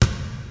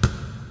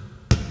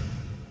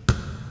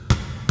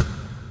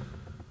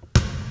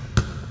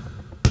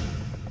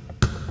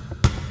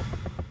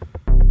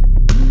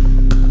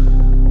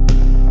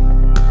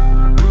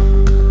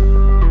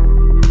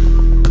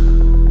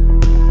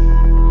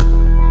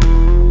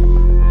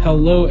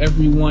Hello,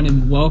 everyone,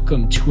 and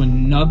welcome to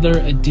another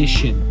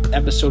edition,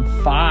 episode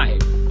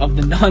 5 of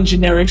the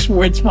Non-Generic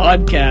Sports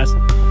Podcast.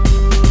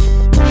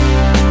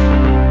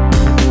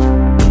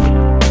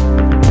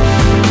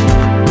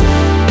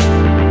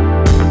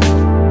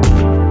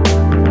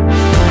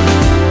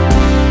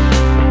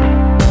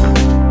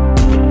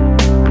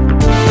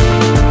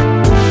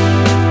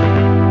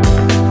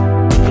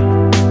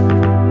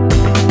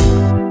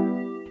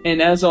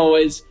 And as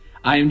always,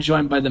 I am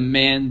joined by the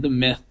man, the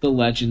myth, the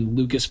legend,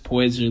 Lucas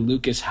Poyser.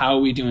 Lucas, how are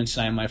we doing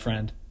tonight, my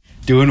friend?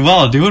 Doing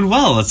well.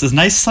 It's a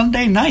nice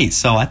Sunday night,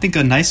 so I think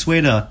a nice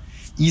way to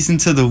ease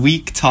into the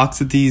week, talk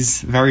to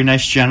these very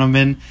nice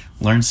gentlemen,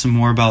 learn some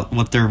more about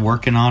what they're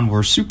working on.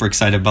 We're super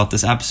excited about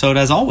this episode,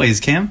 as always,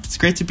 Cam. It's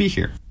great to be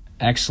here.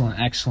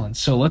 Excellent.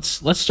 So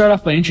let's start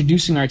off by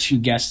introducing our two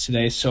guests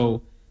today.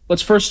 So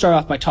let's first start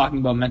off by talking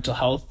about mental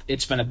health.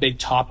 It's been a big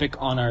topic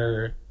on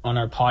our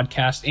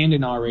podcast and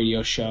in our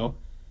radio show,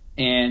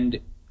 and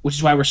which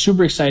is why we're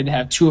super excited to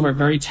have two of our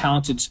very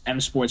talented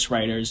M Sports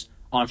writers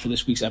on for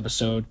this week's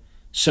episode.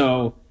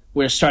 So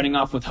we're starting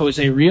off with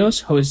Jose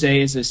Rios.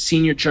 Jose is a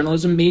senior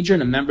journalism major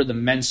and a member of the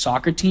men's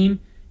soccer team.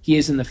 He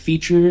is in the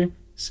features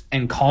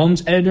and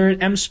columns editor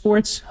at M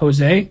Sports.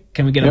 Jose,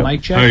 can we get a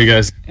mic check? How are you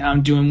guys?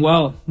 I'm doing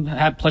well.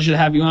 Pleasure to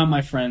have you on,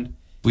 my friend.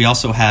 We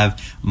also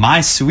have my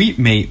sweet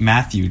mate,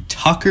 Matthew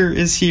Tucker,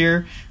 is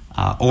here,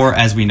 or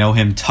as we know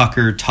him,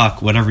 Tucker,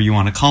 Tuck, whatever you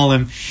want to call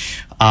him.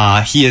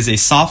 He is a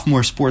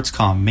sophomore sports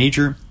comm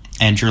major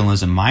and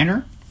journalism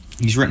minor.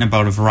 He's written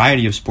about a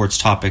variety of sports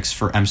topics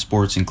for M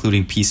Sports,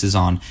 including pieces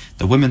on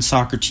the women's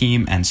soccer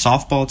team and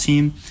softball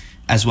team,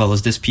 as well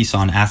as this piece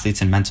on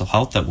athletes and mental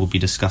health that we'll be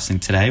discussing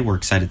today. We're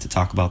excited to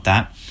talk about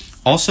that.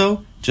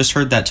 Also, just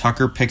heard that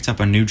Tucker picked up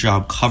a new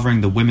job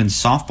covering the women's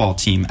softball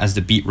team as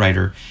the beat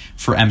writer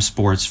for M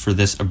Sports for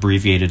this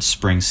abbreviated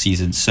spring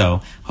season.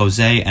 So,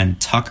 Jose and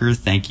Tucker,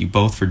 thank you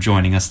both for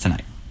joining us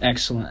tonight.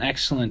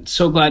 Excellent.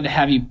 So glad to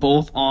have you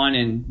both on,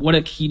 and what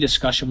a key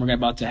discussion we're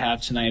about to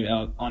have tonight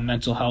on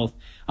mental health.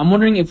 I'm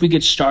wondering if we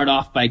could start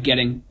off by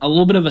getting a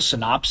little bit of a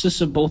synopsis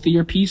of both of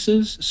your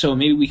pieces. So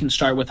maybe we can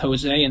start with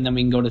Jose and then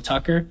we can go to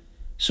Tucker.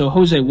 So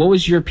Jose, what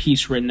was your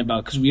piece written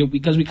about? Because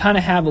we kind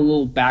of have a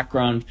little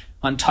background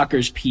on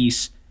Tucker's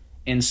piece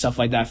and stuff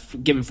like that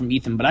given from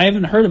Ethan, but I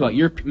haven't heard about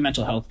your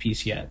mental health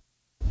piece yet.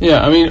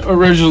 Yeah, I mean,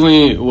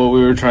 originally what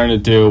we were trying to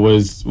do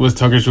was with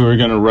Tucker's, we were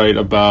going to write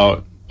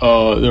about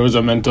there was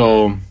a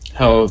mental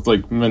health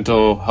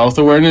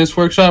awareness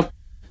workshop,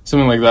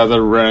 something like that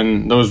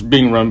was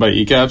being run by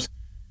ECAPS.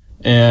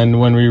 And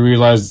when we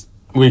realized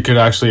we could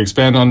actually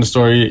expand on the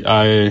story,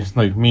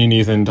 me and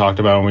Ethan talked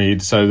about, and we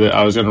decided that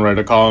I was going to write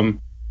a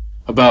column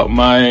about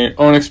my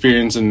own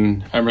experience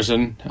in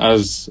Emerson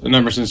as an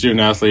Emerson student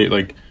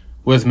athlete,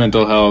 with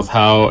mental health,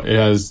 how it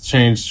has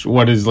changed,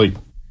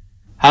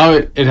 how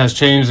it has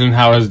changed and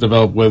how it has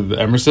developed with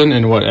Emerson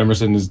and what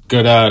Emerson is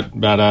good at,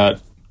 bad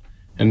at,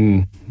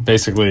 and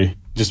basically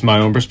just my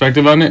own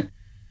perspective on it.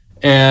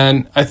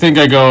 And I think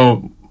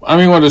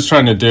what it's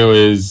trying to do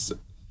is,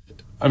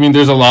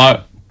 there's a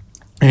lot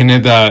in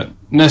it that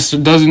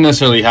doesn't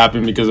necessarily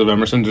happen because of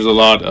Emerson. There's a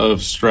lot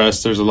of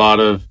stress. There's a lot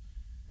of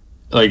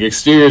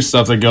exterior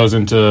stuff that goes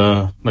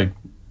into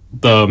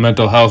the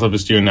mental health of a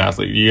student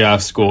athlete. You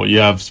have school, you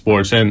have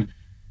sports, and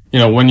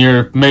when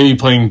you're maybe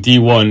playing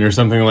D1 or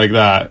something like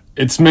that,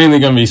 it's mainly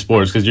going to be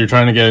sports because you're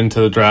trying to get into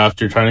the draft,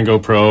 you're trying to go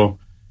pro.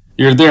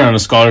 You're there on a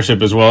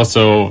scholarship as well,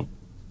 so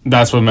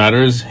that's what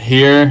matters.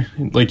 Here,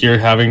 you're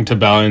having to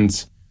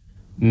balance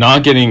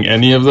not getting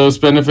any of those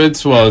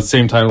benefits while at the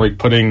same time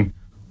putting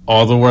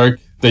all the work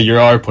that you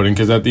are putting,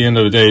 because at the end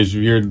of the day,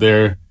 you're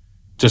there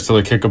just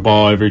to kick a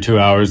ball every 2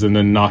 hours and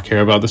then not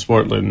care about the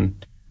sport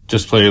and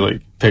just play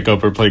pick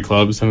up or play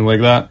clubs, something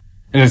like that.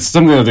 And it's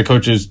something that the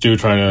coaches do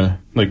try to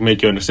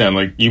make you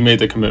understand. You made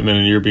the commitment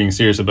and you're being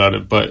serious about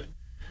it, but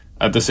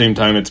at the same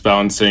time, it's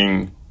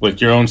balancing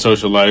your own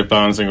social life,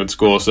 balancing with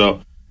school.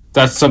 So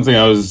that's something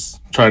I was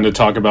trying to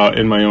talk about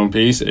in my own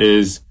piece,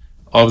 is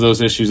all of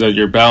those issues that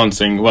you're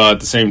balancing, while at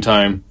the same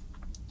time,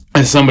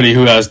 as somebody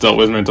who has dealt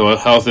with mental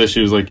health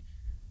issues,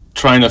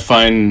 trying to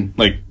find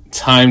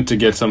time to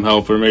get some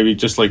help or maybe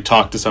just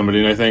talk to somebody.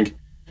 And I think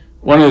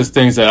one of the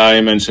things that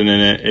I mentioned in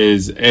it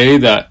is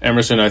that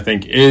Emerson, I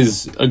think,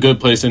 is a good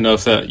place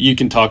enough that you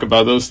can talk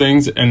about those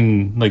things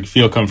and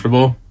feel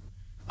comfortable,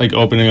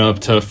 opening up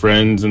to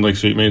friends and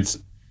suite mates.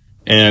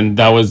 And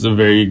that was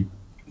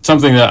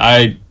something that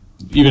I,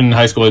 even in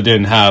high school, I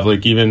didn't have.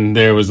 Even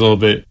there was a little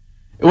bit,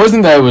 it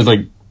wasn't that it was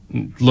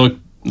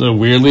looked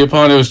weirdly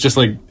upon. It was just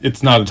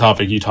it's not a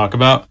topic you talk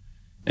about.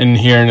 And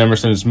here in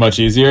Emerson, it's much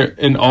easier.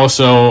 And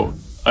also,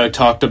 I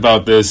talked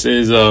about this,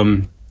 is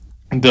the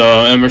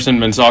Emerson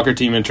men's soccer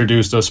team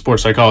introduced a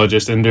sports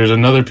psychologist. And there's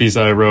another piece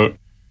that I wrote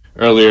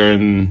earlier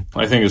in,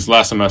 I think it's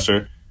last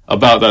semester,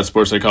 about that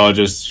sports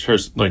psychologist,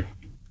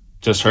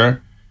 just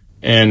her,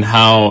 and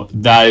how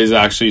that is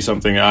actually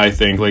something I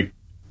think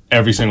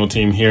every single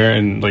team here,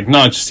 and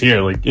not just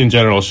here, in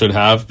general, should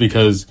have,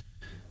 because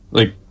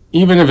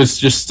even if it's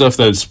just stuff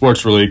that's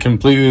sports related,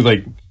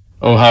 completely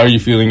oh, how are you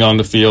feeling on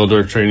the field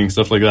or training,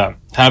 stuff like that.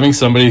 Having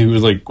somebody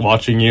who's like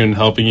watching you and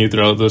helping you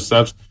throughout those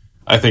steps,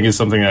 I think is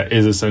something that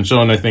is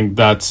essential. And I think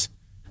that's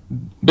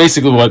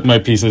basically what my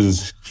piece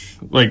is.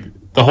 Like,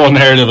 the whole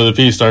narrative of the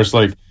piece starts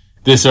like,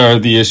 these are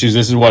the issues,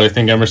 this is what I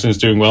think Emerson is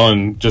doing well,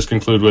 and just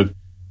conclude with,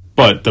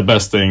 but the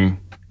best thing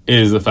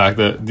is the fact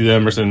that the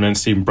Emerson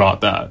men's team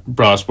brought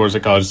sports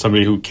at college,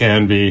 somebody who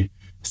can be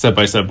step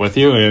by step with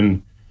you.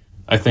 And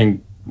I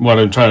think what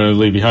I'm trying to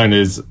leave behind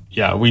is,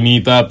 yeah, we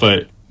need that,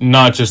 but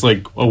not just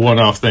like a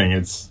one-off thing.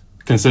 It's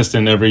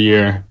consistent every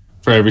year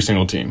for every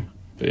single team.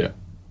 But yeah.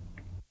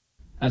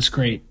 That's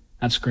great.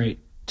 That's great.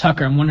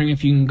 Tucker, I'm wondering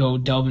if you can go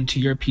delve into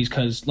your piece,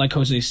 because like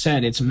Jose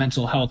said, it's a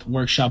mental health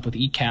workshop with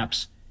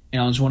ECAPS,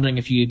 and I was wondering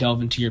if you could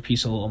delve into your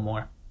piece a little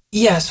more.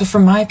 Yeah, so for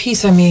my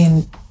piece, I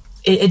mean,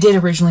 it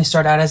did originally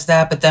start out as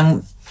that, but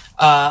then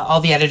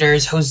all the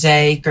editors,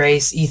 Jose,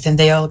 Grace, Ethan,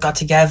 they all got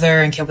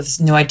together and came up with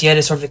this new idea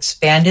to sort of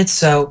expand it.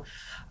 So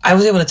I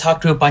was able to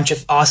talk to a bunch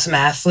of awesome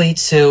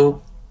athletes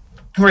who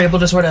were able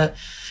to sort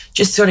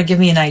of give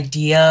me an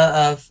idea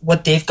of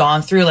what they've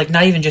gone through, like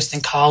not even just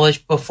in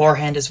college,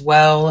 beforehand as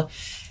well.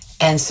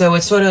 And so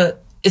it sort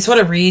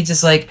of reads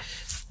as like,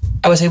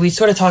 I would say we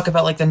sort of talk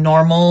about like the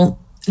normal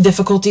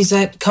difficulties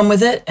that come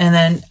with it. And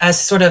then as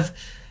sort of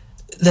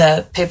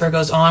the paper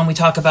goes on, we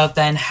talk about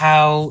then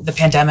how the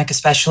pandemic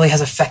especially has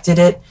affected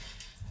it.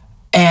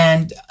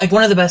 And like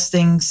one of the best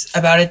things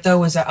about it though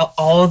was that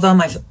all of them,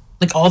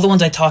 like all the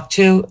ones I talked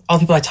to, all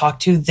the people I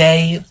talked to,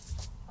 they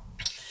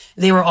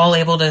were all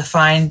able to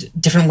find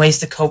different ways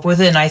to cope with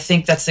it. And I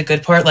think that's the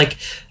good part. Like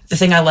the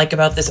thing I like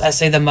about this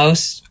essay the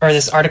most, or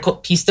this article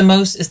piece the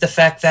most, is the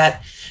fact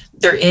that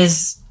there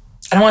is,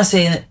 I don't want to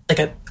say like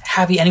a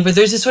happy ending, but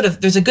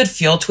there's a good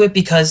feel to it,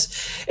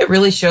 because it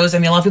really shows. I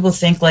mean, a lot of people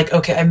think like,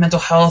 okay, I have mental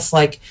health,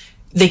 like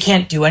they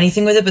can't do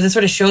anything with it, but this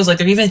sort of shows like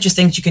there are even just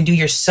things you can do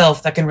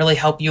yourself that can really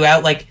help you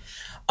out. Like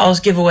I'll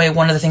just give away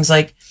one of the things,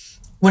 like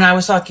when I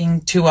was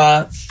talking to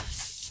a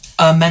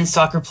men's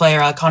soccer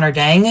player, Connor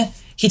Dang,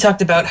 he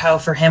talked about how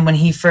for him, when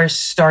he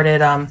first started,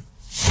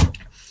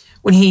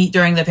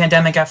 during the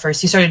pandemic at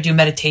first, he started to do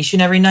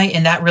meditation every night,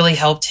 and that really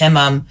helped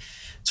him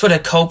sort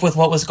of cope with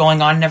what was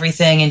going on and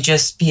everything, and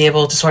just be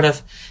able to sort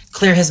of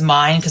clear his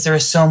mind, because there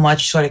was so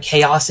much sort of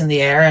chaos in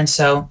the air. And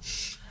so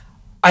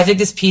I think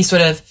this piece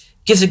sort of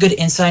gives a good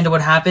insight into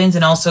what happens,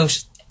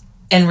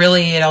 and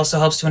really it also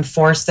helps to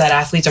enforce that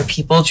athletes are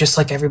people just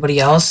like everybody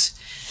else.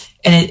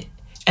 But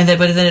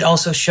then it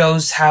also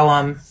shows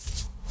how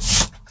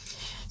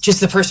just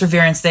the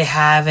perseverance they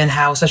have, and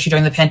how, especially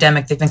during the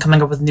pandemic, they've been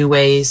coming up with new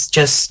ways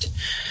just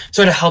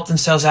sort of help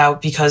themselves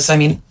out. Because, I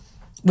mean,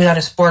 without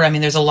a sport, I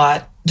mean, there's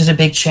a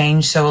big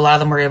change. So a lot of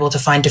them were able to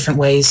find different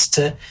ways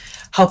to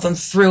help them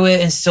through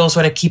it and still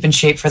sort of keep in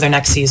shape for their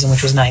next season,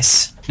 which was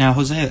nice. Now,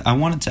 Jose, I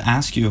wanted to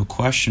ask you a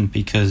question,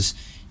 because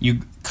you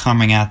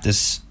coming at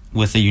this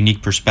with a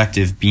unique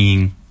perspective,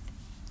 being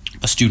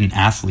a student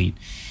athlete,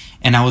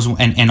 and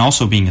and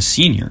also being a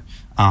senior.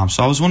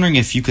 So I was wondering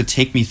if you could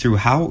take me through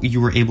how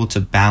you were able to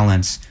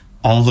balance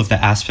all of the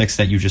aspects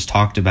that you just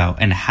talked about,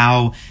 and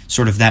how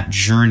sort of that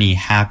journey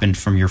happened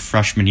from your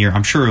freshman year.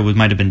 I'm sure it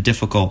might have been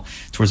difficult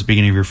towards the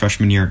beginning of your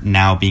freshman year,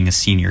 now being a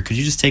senior. Could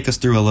you just take us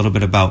through a little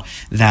bit about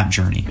that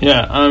journey?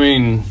 Yeah, I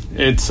mean,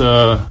 it's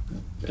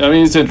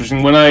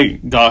interesting. When I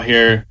got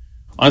here,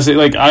 honestly,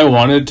 like I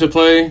wanted to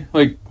play.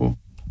 Like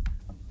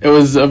it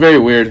was a very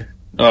weird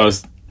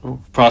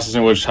process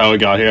in which how I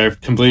got here. I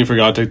completely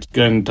forgot to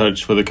get in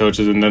touch with the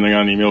coaches, and then I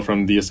got an email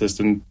from the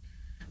assistant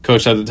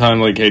coach at the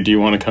time, like, hey, do you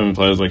want to come and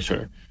play? I was like,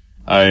 sure.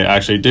 I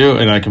actually do,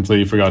 and I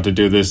completely forgot to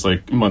do this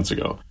like months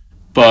ago.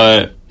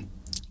 But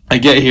I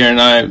get here, and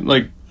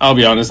I'll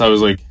be honest, I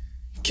was like,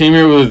 came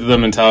here with the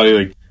mentality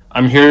like,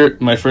 I'm here,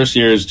 my first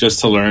year is just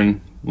to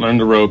learn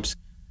the ropes,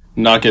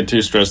 not get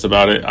too stressed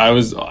about it. I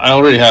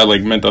already had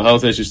like mental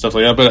health issues, stuff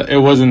like that, but it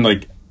wasn't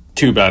like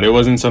too bad. It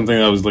wasn't something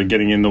that was like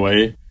getting in the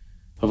way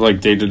of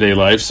like day-to-day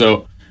life.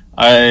 So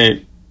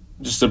I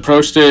just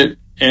approached it,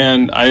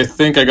 and I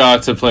think I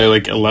got to play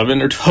like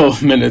 11 or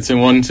 12 minutes in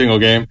one single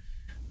game.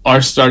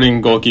 Our starting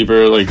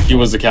goalkeeper, like he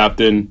was the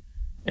captain,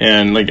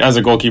 and like as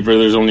a goalkeeper,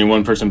 there's only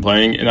one person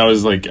playing, and I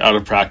was like out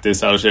of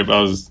practice, out of shape.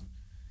 I was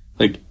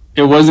like,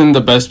 it wasn't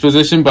the best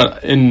position,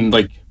 but in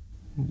like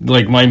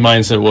my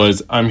mindset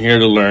was, I'm here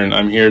to learn.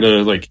 I'm here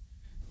to like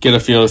get a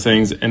feel of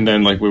things, and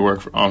then like we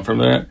work on from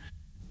there.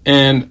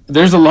 And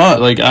there's a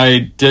lot. Like I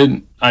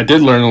did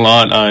learn a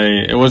lot.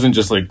 It wasn't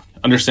just like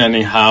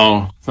understanding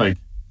how, like,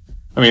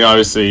 I mean,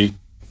 obviously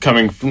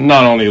coming from,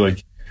 not only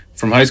like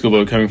from high school,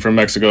 but coming from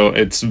Mexico,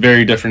 it's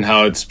very different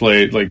how it's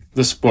played. Like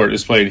the sport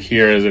is played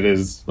here as it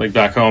is like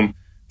back home.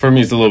 For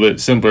me, it's a little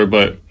bit simpler,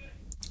 but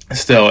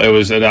still it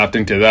was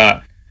adapting to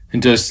that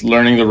and just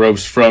learning the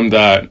ropes from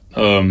that,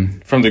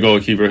 from the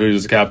goalkeeper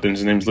who's the captain.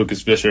 His name's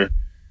Lucas Fischer.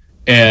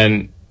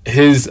 And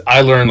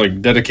I learned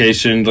like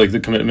dedication, like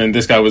the commitment.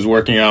 This guy was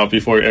working out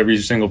before every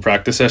single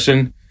practice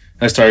session.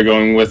 I started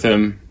going with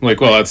him,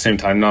 like, well, at the same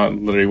time, not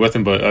literally with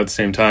him, but at the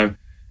same time,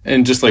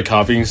 and just like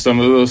copying some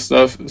of those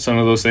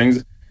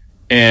things.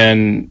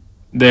 And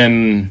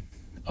then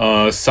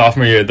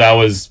sophomore year, that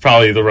was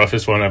probably the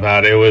roughest one I've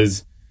had.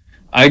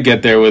 I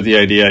get there with the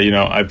idea,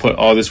 I put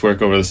all this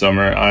work over the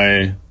summer.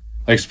 I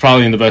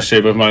probably in the best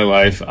shape of my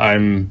life.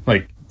 I'm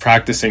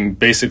practicing.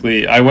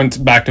 Basically, I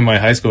went back to my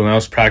high school and I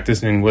was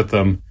practicing with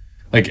them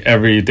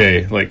every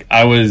day.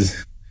 I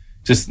was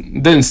just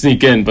didn't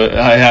sneak in, but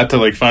I had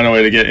to find a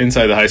way to get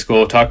inside the high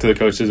school, talk to the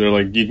coaches. They're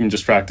like, you can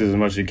just practice as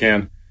much as you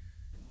can.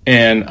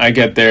 And I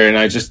get there and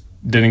I just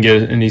didn't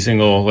get any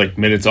single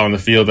minutes on the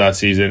field that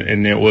season.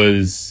 And it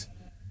was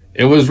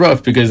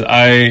rough because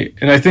I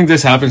think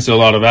this happens to a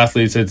lot of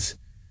athletes.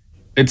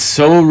 It's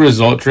so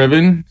result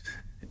driven,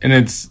 and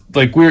it's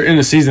we're in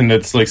a season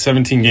that's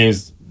 17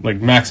 games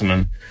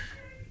maximum,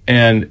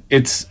 and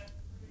it's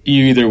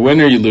you either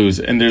win or you lose,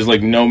 and there's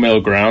no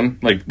middle ground.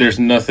 There's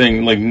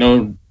nothing,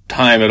 no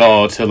time at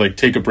all to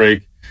take a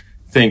break,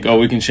 think, oh,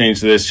 we can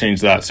change this,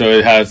 change that. So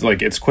it has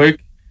it's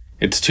quick,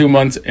 it's 2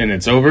 months and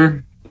it's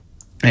over.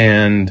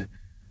 And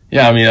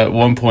yeah, I mean, at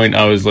one point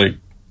I was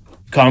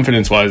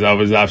confidence wise, I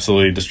was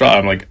absolutely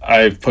distraught. I'm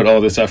I've put all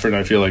this effort and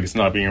I feel like it's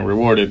not being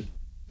rewarded.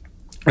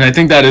 And I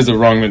think that is a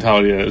wrong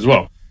mentality as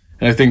well.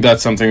 And I think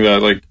that's something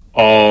that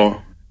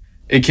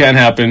it can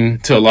happen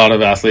to a lot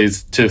of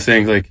athletes to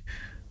think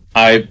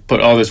I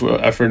put all this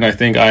effort and I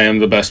think I am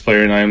the best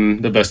player and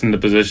I'm the best in the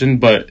position.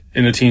 But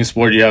in a team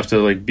sport, you have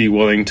to be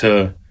willing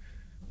to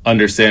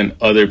understand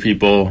other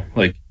people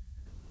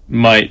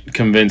might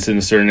convince in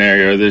a certain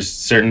area, or there's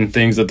certain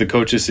things that the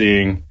coach is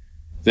seeing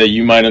that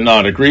you might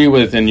not agree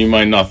with and you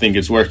might not think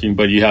it's working,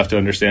 but you have to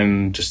understand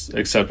and just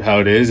accept how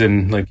it is.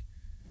 And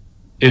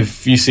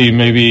if you see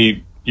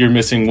maybe you're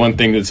missing one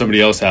thing that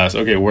somebody else has,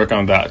 okay, work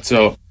on that.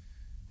 So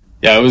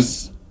yeah, it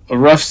was a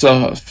rough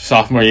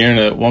sophomore year. And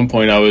at one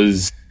point I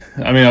was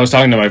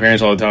talking to my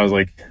parents all the time. I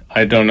was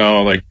I don't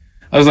know.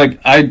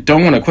 I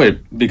don't want to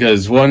quit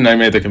because one, I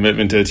made the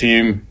commitment to the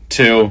team.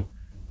 Two,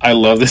 I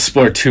love this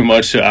sport too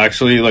much to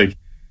actually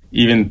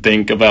even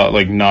think about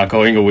not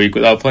going a week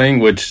without playing,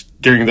 which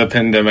during the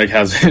pandemic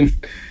has been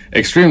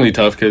extremely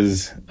tough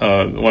because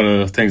one of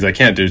the things I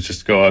can't do is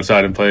just go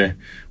outside and play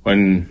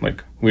when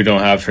we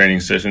don't have training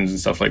sessions and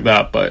stuff like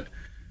that.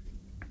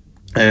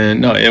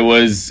 It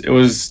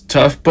was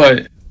tough,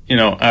 but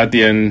at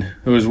the end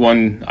it was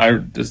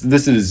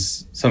this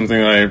is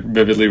something I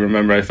vividly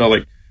remember. I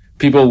felt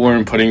people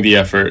weren't putting the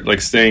effort,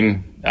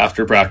 staying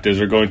after practice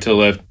or going to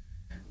lift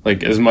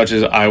as much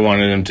as I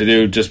wanted them to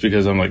do, just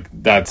because I'm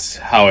that's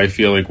how I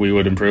feel we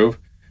would improve.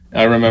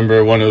 I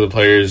remember one of the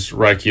players,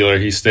 Rye Keeler,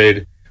 we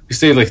stayed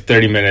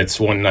 30 minutes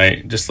one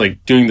night, just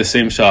doing the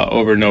same shot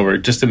over and over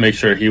just to make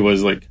sure he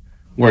was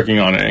working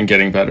on it and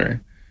getting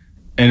better.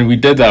 And we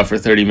did that for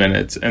 30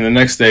 minutes. And the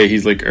next day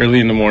he's early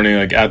in the morning,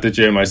 at the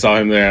gym, I saw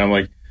him there and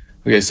I'm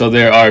okay, so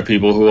there are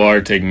people who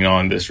are taking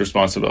on this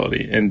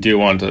responsibility and do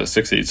want to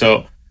succeed.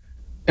 So,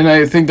 and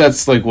I think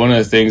that's one of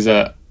the things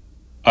that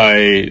I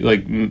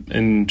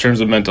in terms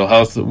of mental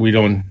health, we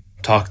don't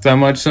talk that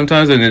much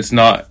sometimes, and it's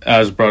not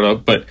as brought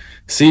up, but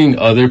seeing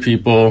other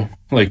people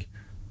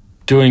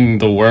doing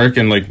the work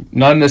and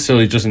not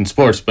necessarily just in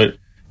sports, but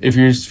if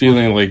you're just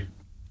feeling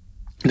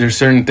there's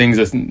certain things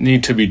that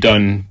need to be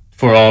done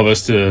for all of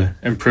us to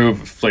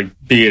improve,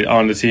 be it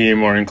on the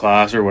team or in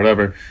class or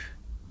whatever,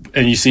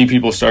 and you see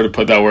people start to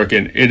put that work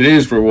in, it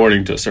is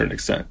rewarding to a certain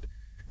extent.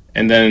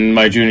 And then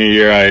my junior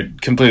year, I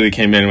completely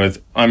came in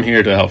with, I'm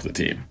here to help the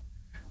team.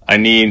 I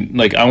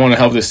want to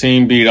help the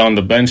team, be it on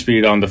the bench, be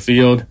it on the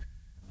field.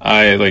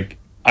 I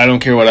don't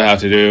care what I have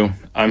to do.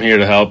 I'm here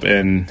to help.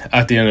 And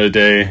at the end of the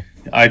day,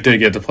 I did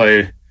get to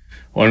play.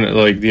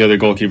 The other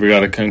goalkeeper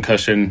got a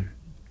concussion.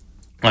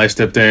 I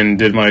stepped in,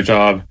 did my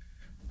job.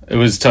 It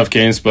was tough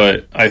games,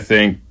 but I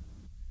think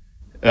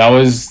that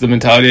was the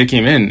mentality I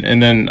came in.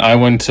 And then I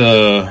went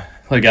to,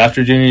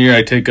 after junior year,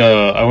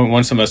 I went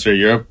one semester to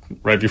Europe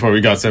right before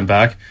we got sent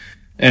back.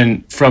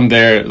 And from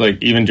there,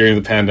 even during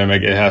the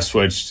pandemic, it has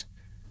switched.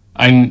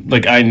 I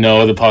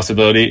know the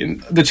possibility.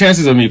 The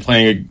chances of me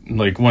playing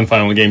one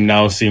final game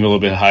now seem a little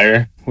bit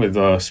higher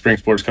with spring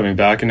sports coming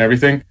back and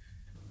everything.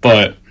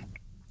 But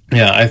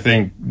yeah, I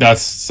think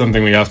that's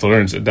something we have to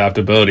learn is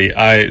adaptability.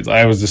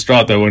 I was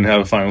distraught that I wouldn't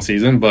have a final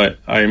season, but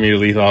I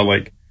immediately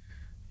thought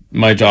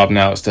my job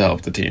now is to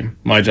help the team.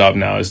 My job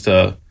now is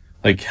to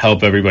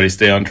help everybody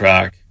stay on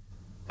track.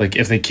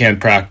 If they can't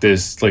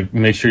practice,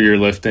 make sure you're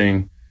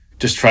lifting.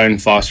 Just try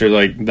and foster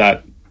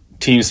that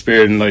team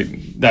spirit and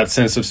that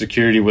sense of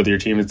security with your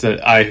team. It's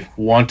that I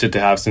wanted to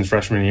have since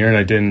freshman year and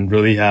I didn't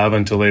really have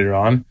until later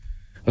on.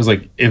 I was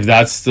if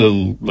that's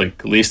the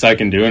least I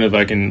can do, and if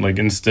I can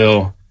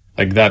instill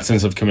that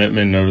sense of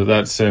commitment or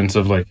that sense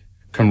of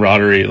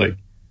camaraderie,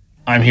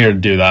 I'm here to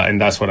do that, and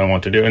that's what I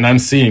want to do. And I'm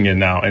seeing it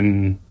now,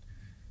 and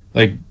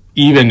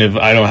even if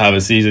I don't have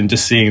a season,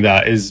 just seeing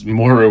that is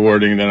more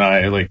rewarding than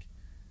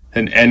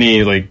than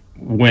any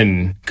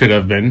win could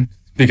have been,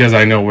 because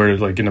I know we're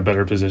in a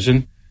better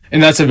position.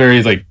 And that's a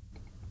very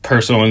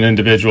personal and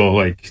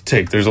individual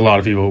take. There's a lot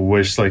of people who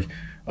wish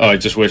oh, I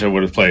just wish I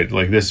would have played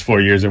this 4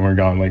 years and we're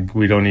gone.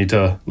 We don't need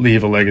to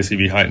leave a legacy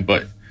behind.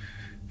 But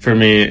for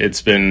me,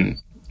 it's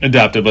been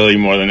adaptability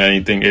more than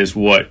anything is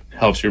what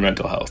helps your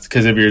mental health.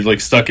 Because if you're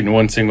like stuck in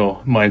one single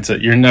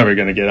mindset, you're never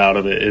going to get out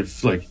of it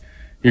if like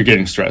you're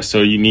getting stressed.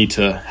 So you need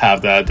to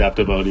have that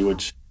adaptability,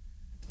 which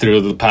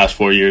through the past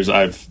 4 years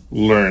I've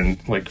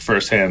learned like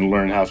firsthand,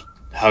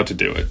 how to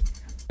do it.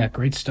 Yeah,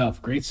 great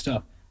stuff. Great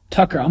stuff.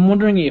 Tucker, I'm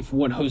wondering if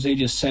what Jose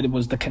just said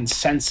was the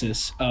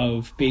consensus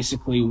of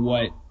basically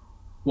what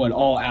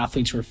all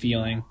athletes were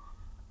feeling.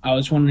 I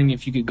was wondering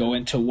if you could go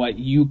into what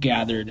you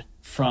gathered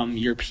from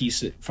your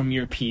piece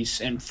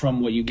and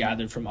from what you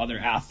gathered from other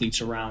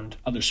athletes around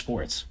other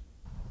sports.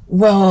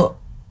 Well,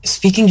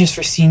 speaking just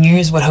for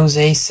seniors, what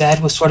Jose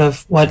said was sort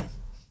of what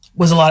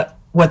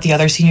the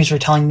other seniors were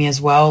telling me as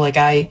well. Like,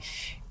 I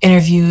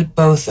interviewed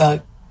both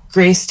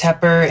Grace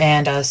Tepper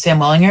and Sam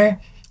Willinger,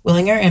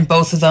 and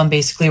both of them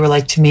basically were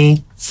like to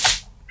me,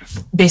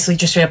 basically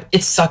just straight up,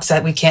 it sucks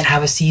that we can't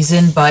have a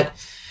season, but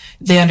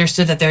they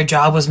understood that their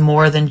job was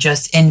more than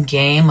just in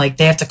game. Like,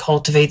 they have to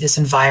cultivate this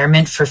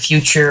environment for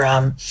future,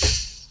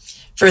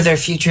 for their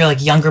future,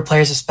 like younger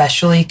players,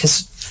 especially.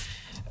 Because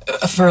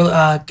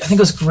I think it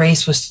was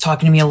Grace was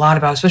talking to me a lot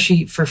about,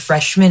 especially for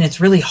freshmen,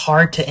 it's really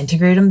hard to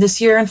integrate them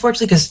this year,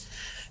 unfortunately, because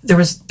there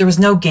was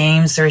no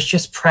games, there was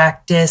just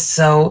practice.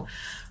 So,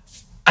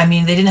 I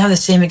mean, they didn't have the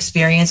same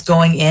experience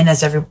going in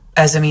as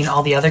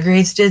all the other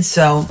grades did.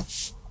 So,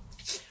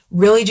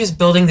 really just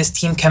building this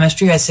team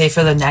chemistry, I say,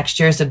 for the next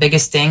year is the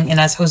biggest thing. And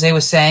as Jose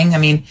was saying, I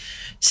mean,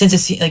 since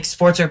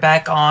sports are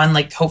back on,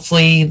 like,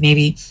 hopefully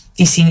maybe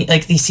these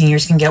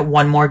seniors can get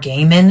one more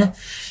game in,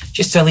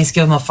 just to at least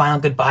give them a final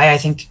goodbye. I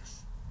think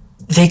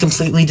they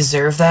completely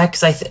deserve that,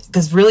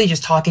 because really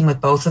just talking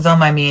with both of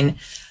them, I mean,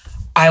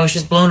 I was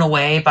just blown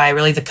away by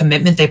really the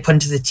commitment they put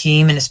into the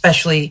team, and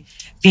especially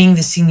being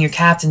the senior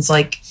captains.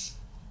 Like,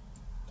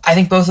 I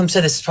think both of them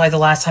said this is probably the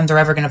last time they're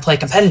ever going to play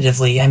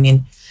competitively. I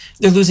mean,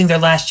 they're losing their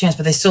last chance,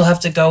 but they still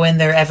have to go in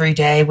there every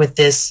day with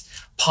this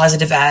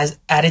positive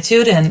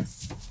attitude. And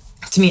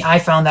to me, I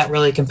found that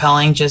really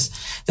compelling.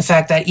 Just the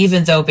fact that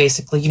even though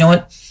basically, you know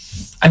what,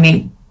 I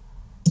mean,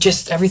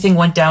 just everything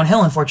went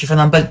downhill, unfortunately for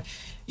them, but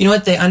you know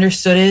what, they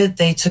understood it.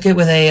 They took it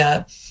with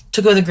a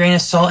grain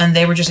of salt, and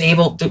they were just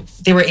able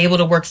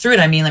to work through it.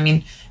 I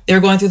mean, they were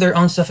going through their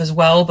own stuff as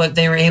well, but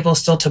they were able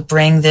still to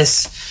bring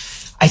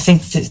this, I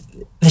think,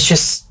 this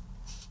just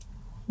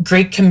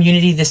great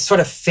community, this sort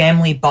of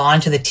family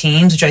bond to the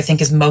teams, which I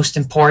think is most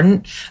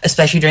important,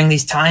 especially during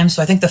these times.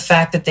 So I think the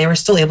fact that they were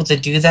still able to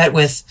do that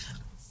with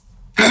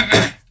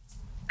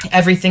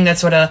everything that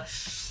sort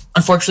of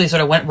unfortunately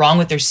sort of went wrong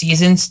with their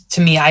seasons, to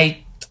me,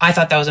 I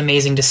thought that was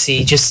amazing to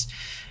see. Just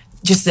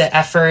the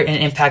effort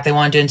and impact they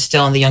wanted to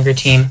instill in the younger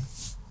team.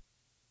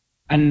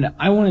 And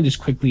I want to just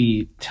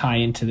quickly tie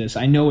into this.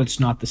 I know it's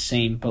not the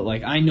same, but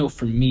like, I know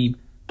for me,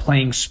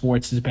 playing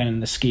sports has been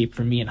an escape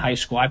for me in high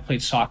school. I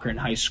played soccer in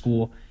high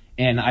school,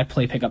 and I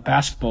play pickup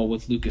basketball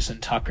with Lucas and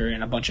Tucker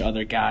and a bunch of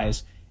other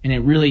guys. And it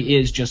really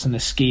is just an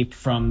escape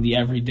from the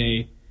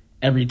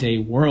everyday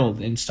world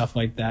and stuff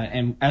like that.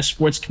 And as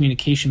sports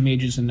communication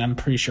majors, and I'm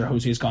pretty sure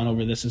Jose's gone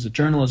over this as a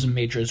journalism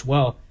major as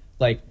well,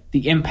 like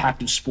the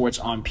impact of sports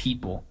on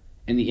people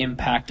and the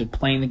impact of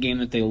playing the game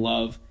that they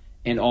love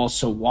and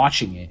also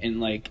watching it.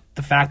 And like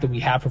the fact that we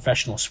have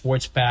professional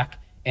sports back,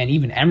 and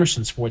even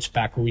Emerson sports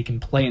back, where we can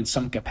play in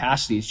some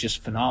capacity, is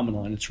just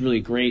phenomenal, and it's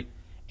really great.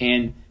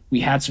 And we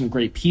had some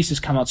great pieces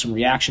come out, some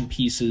reaction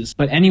pieces.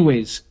 But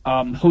anyways,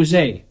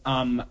 Jose,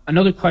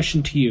 another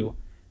question to you.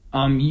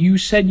 You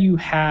said you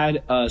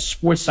had a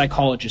sports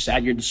psychologist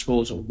at your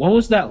disposal. What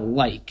was that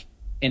like,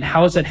 and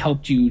how has that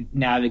helped you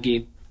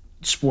navigate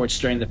sports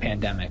during the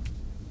pandemic?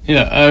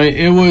 Yeah,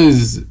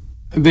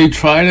 they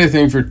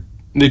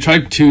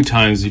tried 2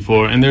 times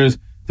before, and there's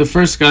the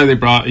first guy they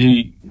brought,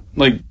 he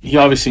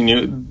obviously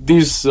knew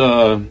these,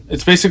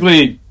 it's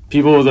basically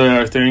people that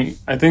are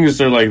I think it's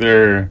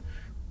their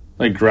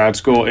grad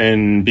school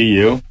in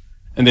BU,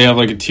 and they have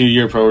like a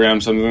 2-year program,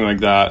 something like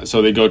that.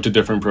 So they go to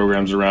different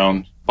programs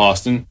around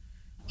Boston.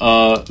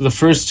 The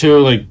first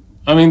 2,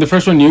 the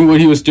first one knew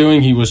what he was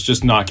doing. He was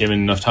just not given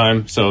enough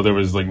time. So there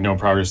was no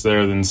progress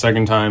there. Then the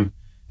second time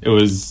it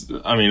was,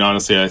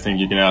 honestly, I think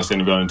you can ask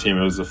anybody on the team.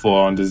 It was a full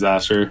on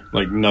disaster.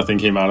 Nothing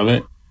came out of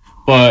it.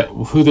 But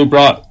who they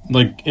brought,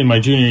 in my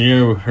junior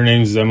year, her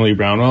name is Emily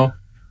Brownwell.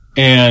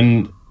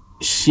 And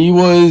she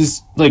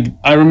was,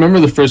 I remember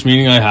the first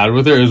meeting I had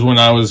with her is when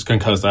I was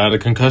concussed. I had a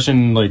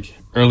concussion,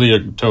 early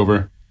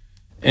October.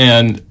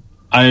 And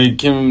I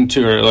came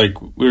to her,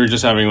 we were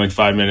just having,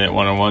 5-minute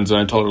one-on-ones.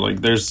 And I told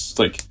her,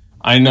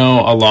 I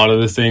know a lot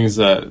of the things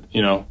that,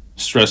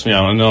 stress me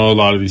out. I know a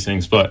lot of these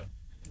things. But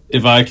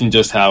if I can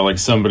just have,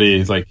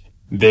 somebody,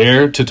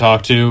 there to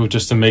talk to,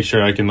 just to make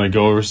sure I can,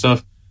 go over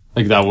stuff,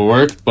 that will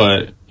work.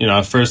 But,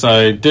 at first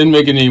I didn't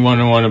make any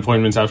one-on-one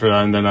appointments after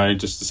that, and then I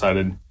just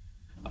decided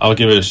I'll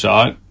give it a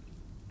shot.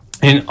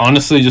 And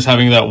honestly, just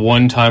having that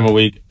one time a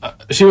week,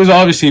 she was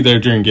obviously there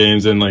during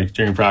games and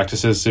during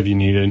practices if you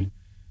needed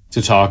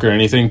to talk or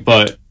anything,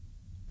 but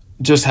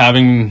just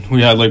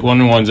we had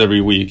one-on-ones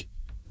every week,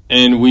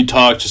 and we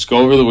talked, just go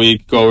over the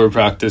week, go over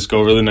practice, go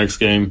over the next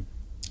game,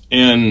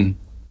 and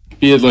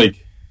be it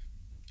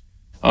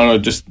I don't know,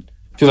 just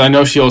because I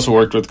know she also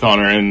worked with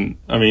Connor, and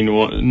I mean,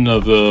 one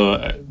of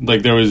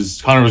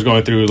the Connor was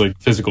going through like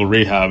physical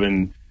rehab,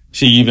 and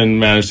she even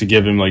managed to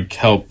give him like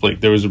help.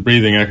 Like there was a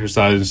breathing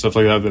exercise and stuff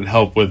like that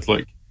helped with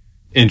like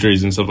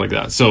injuries and stuff like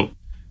that. So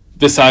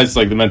besides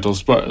like the mental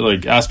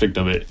like aspect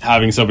of it,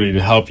 having somebody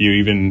to help you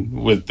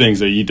even with things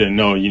that you didn't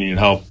know you needed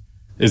help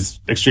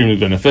is extremely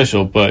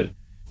beneficial. But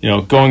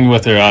going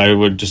with her, I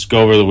would just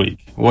go over the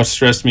week. What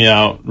stressed me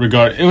out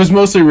it was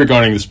mostly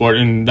regarding the sport,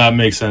 and that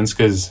makes sense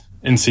because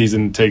in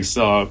season takes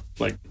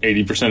like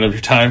 80% of your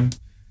time,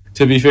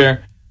 to be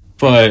fair.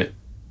 But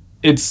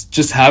it's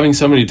just having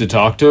somebody to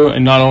talk to,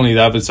 and not only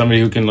that, but somebody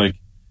who can like,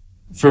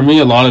 for me,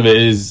 a lot of it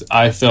is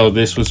I felt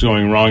this was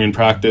going wrong in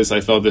practice.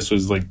 I felt this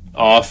was like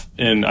off,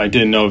 and I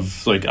didn't know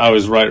if like I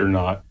was right or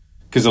not,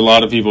 because a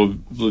lot of people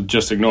would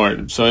just ignore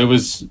it. So it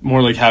was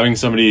more like having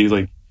somebody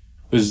like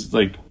was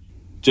like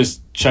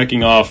just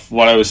checking off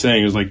what I was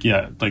saying. It was like,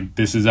 yeah, like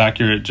this is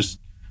accurate. Just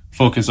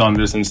focus on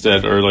this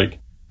instead. Or like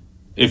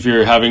if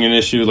you're having an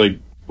issue like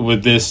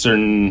with this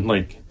certain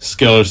like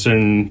skill or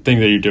certain thing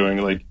that you're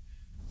doing, like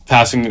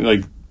passing,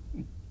 like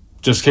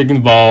just kicking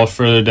the ball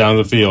further down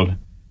the field.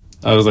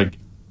 I was like,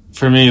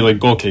 for me, like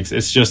goal kicks,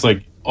 it's just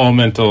like all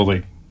mental,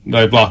 like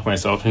I block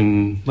myself,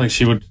 and like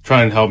she would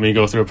try and help me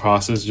go through a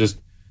process just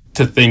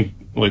to think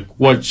like,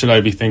 what should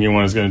I be thinking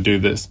when I was going to do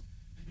this?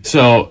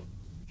 So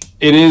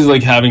it is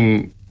like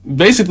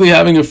basically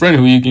having a friend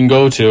who you can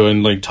go to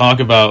and like talk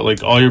about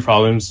like all your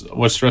problems,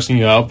 what's stressing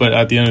you out. But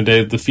at the end of the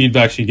day, the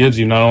feedback she gives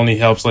you not only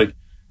helps like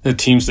the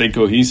team stay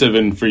cohesive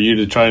and for you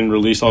to try and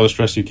release all the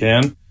stress you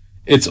can,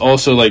 it's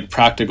also like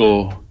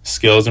practical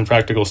skills and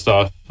practical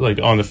stuff like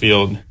on the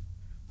field,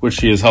 which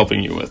she is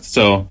helping you with.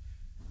 So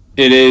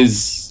it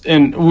is,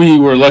 and we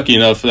were lucky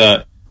enough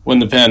that when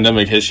the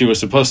pandemic hit, she was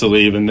supposed to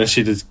leave, and then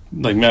she just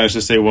like managed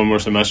to stay one more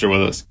semester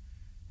with us.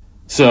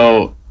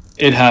 So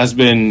it has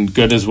been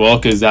good as well,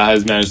 because that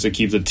has managed to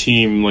keep the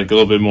team like a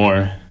little bit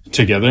more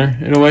together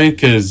in a way,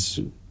 because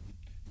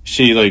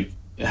she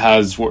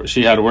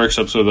had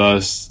workshops with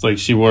us, like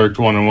she worked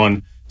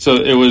one-on-one. So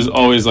it was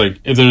always like,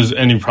 if there's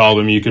any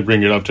problem, you could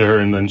bring it up to her,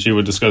 and then she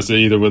would discuss it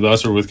either with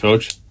us or with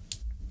coach.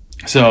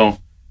 So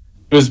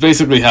it was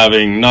basically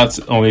having not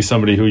only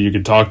somebody who you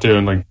could talk to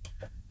and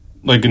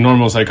like a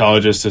normal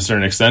psychologist to a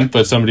certain extent,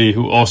 but somebody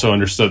who also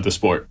understood the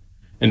sport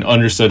and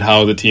understood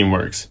how the team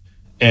works.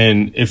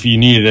 And if you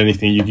needed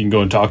anything, you can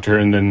go and talk to her,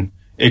 and then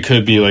it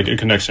could be like a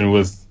connection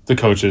with the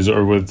coaches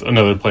or with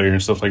another player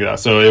and stuff like that.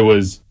 So it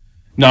was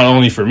not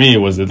only for me,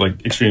 was it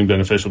like extremely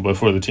beneficial, but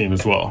for the team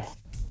as well.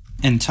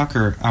 And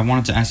Tucker, I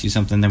wanted to ask you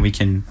something, then we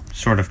can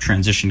sort of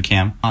transition,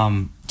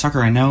 Cam.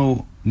 Tucker, I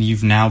know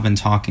you've now been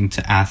talking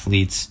to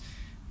athletes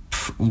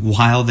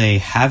while they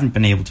haven't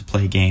been able to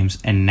play games,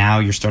 and now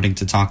you're starting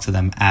to talk to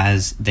them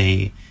as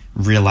they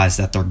realize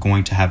that they're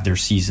going to have their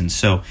season.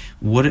 So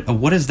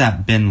what has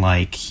that been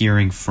like,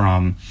 hearing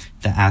from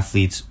the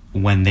athletes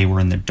when they were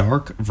in the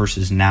dark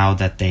versus now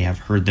that they have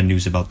heard the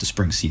news about the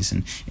spring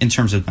season in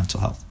terms of mental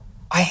health?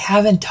 I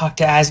haven't talked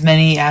to as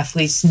many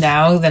athletes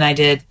now than I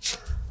did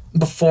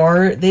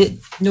before they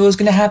knew it was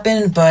going to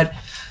happen, but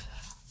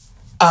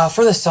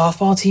for the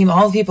softball team,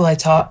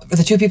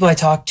 the two people I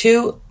talked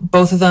to,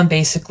 both of them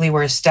basically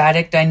were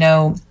ecstatic. I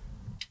know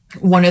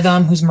one of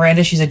them, who's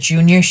Miranda, she's a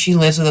junior. She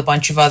lives with a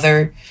bunch of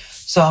other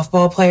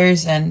softball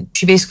players, and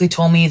she basically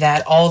told me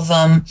that all of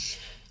them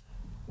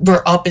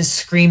were up and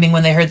screaming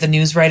when they heard the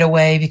news right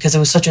away, because it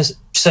was such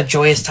a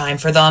joyous time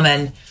for them.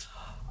 And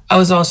I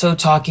was also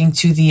talking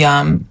to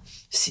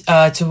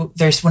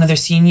one of their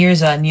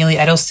seniors, Neely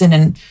Edelston,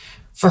 and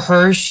for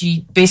her,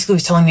 she basically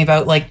was telling me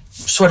about like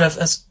sort of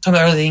talking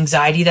about the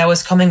anxiety that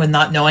was coming with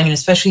not knowing, and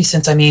especially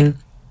since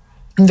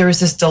there was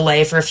this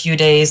delay for a few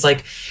days,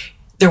 like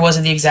there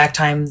wasn't the exact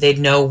time they'd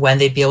know when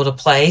they'd be able to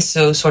play.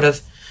 So sort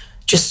of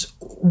just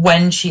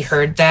when she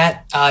heard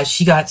that,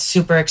 she got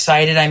super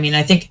excited. I mean,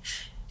 I think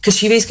because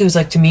she basically was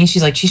like, to me,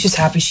 she's just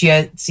happy she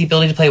had the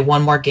ability to play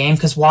one more game,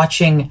 because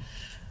watching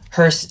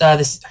her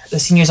the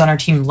seniors on our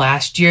team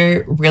last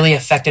year really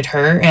affected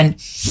her, and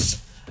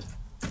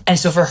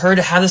so for her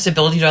to have this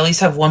ability to at least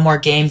have one more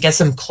game, get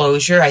some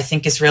closure, I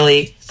think is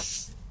really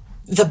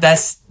the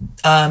best,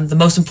 the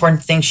most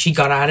important thing she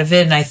got out of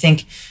it. And I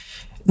think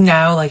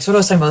now, like sort of what I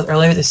was talking about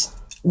earlier, this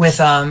with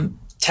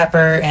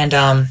Tepper and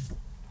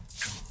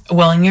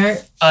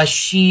Wellinger,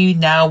 she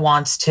now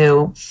wants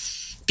to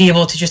be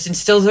able to just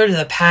instill sort of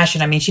the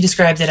passion. I mean, she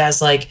described it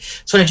as like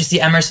sort of just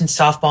the Emerson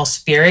softball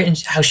spirit, and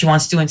how she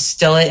wants to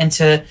instill it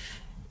into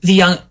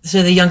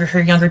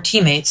her younger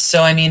teammates.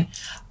 So I mean,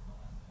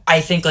 I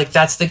think like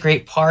that's the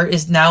great part,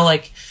 is now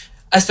like,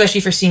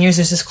 especially for seniors,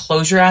 there's this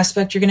closure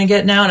aspect you're going to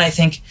get now. And I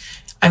think,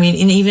 I mean,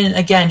 and even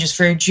again, just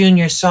for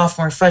junior,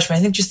 sophomore, freshman,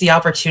 I think just the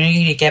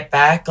opportunity to get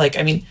back. Like,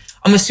 I mean,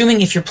 I'm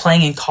assuming if you're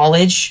playing in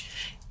college,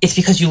 it's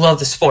because you love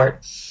the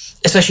sport,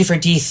 especially for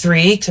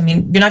D3. 'Cause I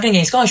mean, you're not going to get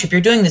any scholarship.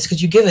 You're doing this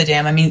because you give a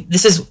damn. I mean,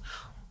 this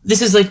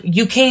is like,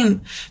 you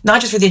came not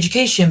just for the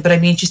education, but I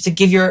mean, just to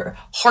give your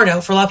heart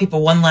out for a lot of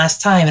people one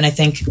last time. And I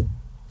think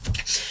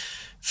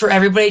for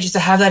everybody just to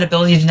have that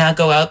ability to now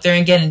go out there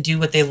again and do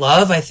what they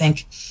love, I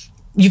think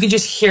you can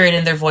just hear it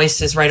in their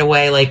voices right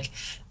away. Like,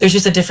 there's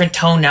just a different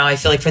tone now, I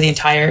feel like,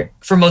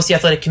 for most of the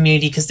athletic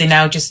community, because they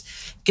now just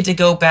get to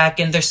go back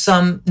and there's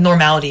some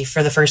normality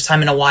for the first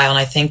time in a while. And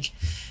I think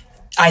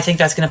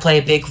that's going to play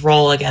a big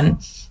role again.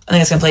 I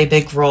think it's going to play a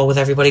big role with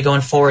everybody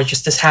going forward,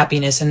 just this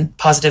happiness and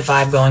positive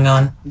vibe going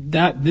on.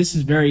 This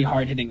is very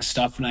hard-hitting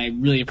stuff, and I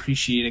really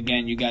appreciate,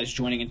 again, you guys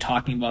joining and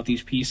talking about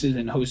these pieces,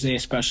 and Jose,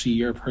 especially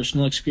your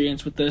personal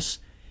experience with this,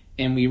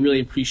 and we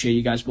really appreciate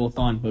you guys both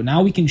on. But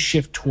now we can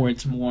shift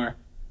towards more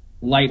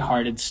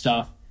lighthearted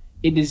stuff.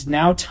 It is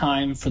now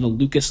time for the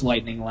Lucas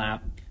Lightning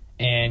Lap,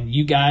 and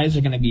you guys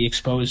are going to be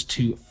exposed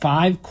to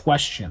 5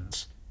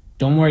 questions.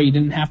 Don't worry, you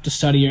didn't have to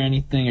study or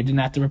anything, or didn't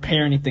have to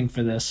prepare anything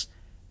for this.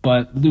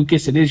 But,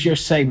 Lucas, it is your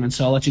segment,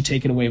 so I'll let you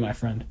take it away, my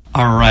friend.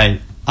 All right.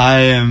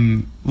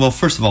 Well,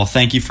 first of all,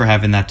 thank you for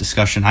having that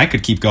discussion. I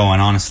could keep going,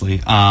 honestly.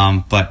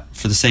 But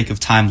for the sake of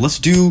time, let's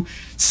do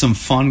some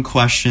fun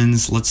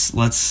questions. Let's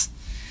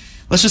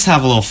just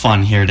have a little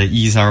fun here to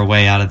ease our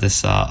way out of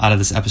this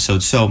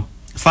episode. So,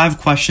 5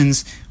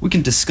 questions. We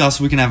can discuss.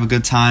 We can have a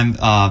good time.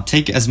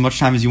 Take as much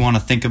time as you want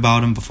to think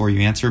about them before you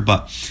answer.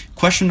 But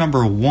question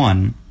number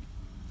 1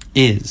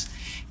 is,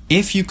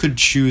 if you could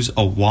choose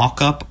a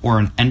walk-up or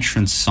an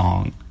entrance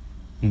song,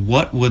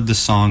 what would the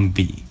song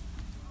be?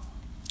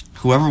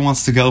 Whoever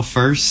wants to go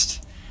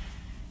first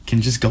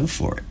can just go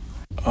for it.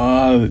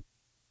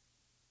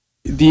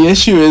 The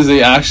issue is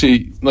they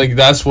actually, like,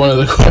 that's one of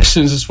the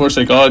questions the sports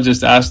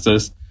psychologist asked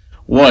us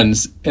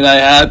once, and I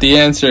had the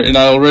answer, and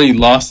I already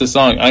lost the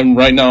song. I'm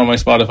right now on my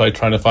Spotify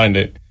trying to find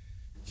it.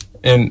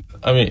 And,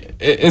 I mean,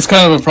 it's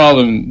kind of a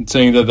problem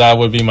saying that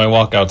would be my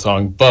walkout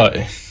song,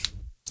 but...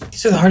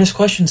 These are the hardest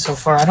questions so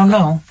far. I don't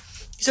know.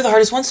 These are the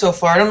hardest ones so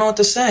far. I don't know what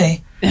to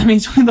say. I mean,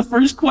 it's only the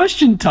first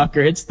question,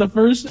 Tucker. It's the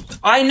first...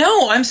 I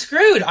know. I'm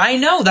screwed. I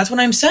know. That's what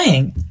I'm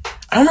saying.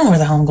 I don't know where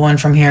the hell I'm going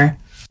from here.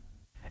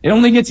 It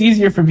only gets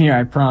easier from here,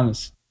 I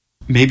promise.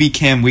 Maybe,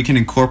 Cam, we can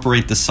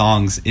incorporate the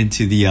songs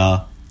into the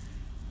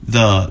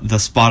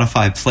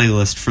Spotify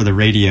playlist for the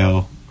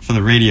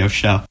radio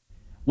show.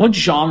 What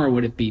genre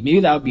would it be?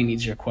 Maybe that would be an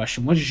easier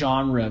question. What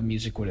genre of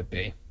music would it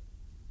be?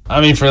 I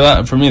mean,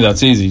 for me,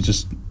 that's easy.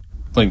 Just,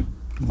 like,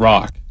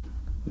 rock.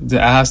 It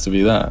has to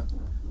be that.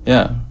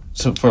 Yeah.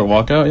 So for a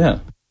walkout, yeah.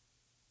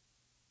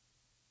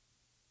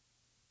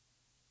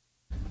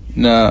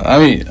 No, I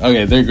mean,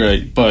 okay, they're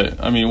great,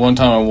 but, I mean, one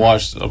time I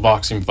watched a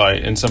boxing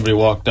fight and somebody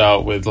walked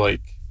out with,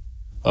 like,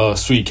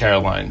 Sweet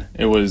Caroline.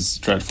 It was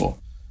dreadful.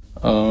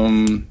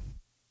 Yeah,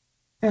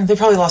 they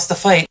probably lost the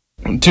fight.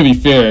 To be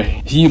fair,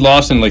 he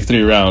lost in, like,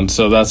 3 rounds,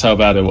 so that's how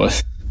bad it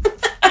was.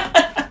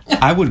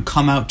 I would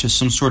come out to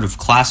some sort of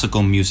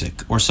classical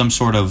music or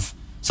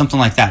something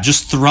like that.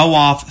 Just throw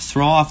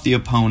off the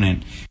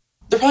opponent.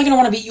 They're probably going to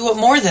want to beat you up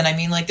more than, I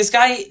mean, like, this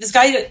guy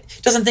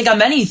doesn't think I'm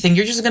anything.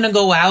 You're just going to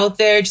go out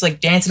there just, like,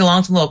 dancing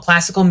along to some little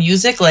classical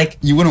music, like...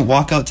 You wouldn't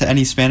walk out to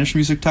any Spanish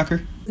music,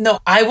 Tucker? No,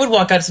 I would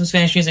walk out to some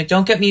Spanish music,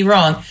 don't get me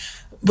wrong.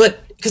 But,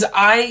 because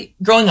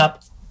growing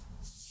up,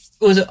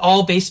 it was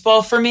all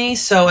baseball for me,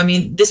 so, I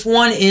mean, this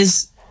one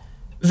is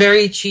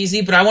very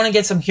cheesy, but I want to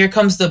get some Here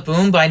Comes the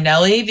Boom by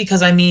Nelly,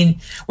 because, I mean,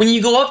 when you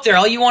go up there,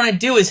 all you want to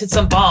do is hit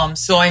some bombs,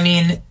 so, I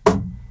mean,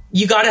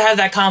 you got to have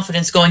that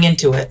confidence going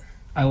into it.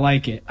 I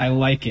like it.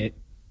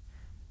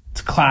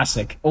 It's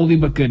classic. Oldie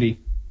but goodie.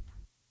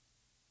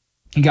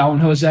 You got one,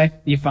 Jose?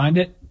 You find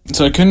it?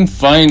 So I couldn't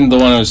find the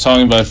one I was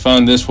talking about. I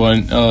found this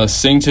one.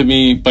 Sing to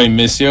Me by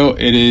Missio.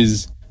 It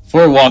is,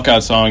 for a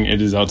walkout song,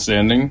 it is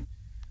outstanding.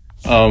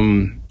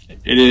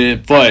 It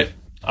is, but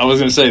I was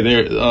going to say,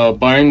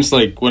 Bayern's,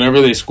 like,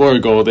 whenever they score a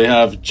goal, they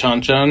have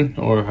Chan Chan,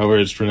 or however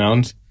it's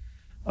pronounced,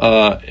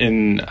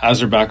 as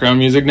their background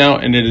music now,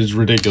 and it is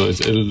ridiculous.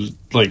 It is,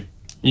 like,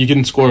 you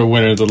can score a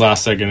winner at the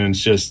last second, and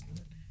it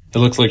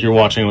looks like you're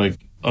watching, like,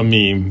 a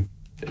meme.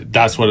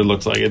 That's what it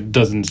looks like. It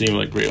doesn't seem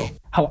like real.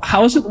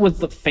 How is it with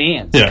the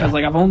fans? Yeah. Because,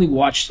 like,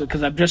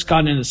 I've just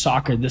gotten into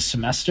soccer this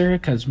semester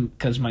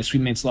because my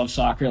sweet mates love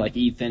soccer, like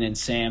Ethan and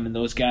Sam and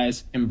those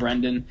guys and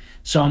Brendan.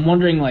 So I'm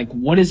wondering, like,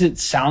 what does it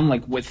sound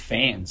like with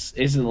fans?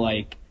 Is it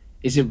like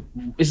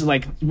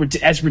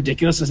as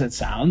ridiculous as it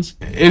sounds?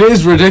 It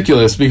is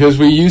ridiculous because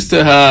we used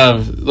to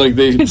have, like,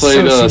 they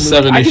played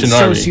Seven Nation Army. I could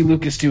so see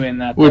Lucas doing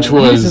that, which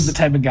was was the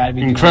type of guy to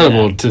be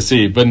incredible to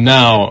see. But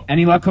now,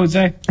 any luck,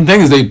 Jose? The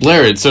thing is, they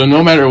blare it, so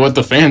no matter what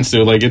the fans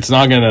do, like,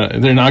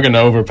 they're not gonna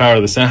overpower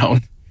the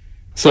sound.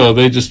 So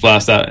they just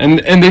blast that,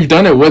 and they've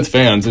done it with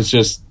fans.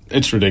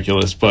 It's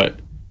ridiculous, but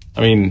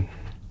I mean,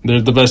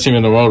 they're the best team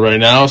in the world right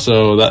now.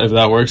 So if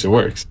that works, it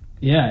works.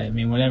 Yeah, I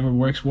mean, whatever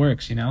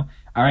works, you know.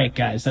 All right,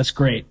 guys, that's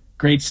great.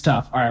 Great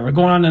stuff. All right, we're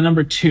going on to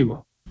number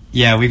 2.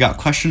 Yeah, we got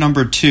question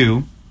number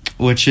 2,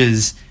 which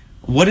is,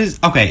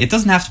 it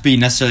doesn't have to be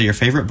necessarily your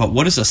favorite, but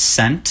what is a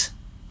scent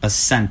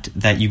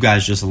that you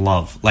guys just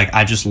love? Like,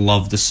 I just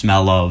love the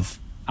smell of...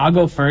 I'll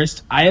go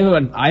first. I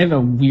have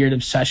a weird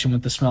obsession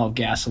with the smell of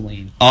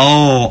gasoline.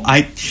 Oh,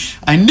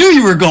 I knew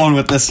you were going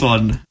with this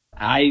one.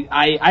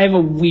 I have a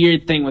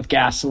weird thing with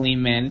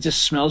gasoline, man. It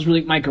just smells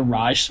really... My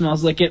garage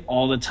smells like it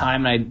all the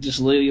time, and I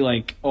just literally,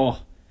 like,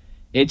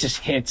 it just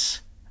hits.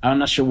 I'm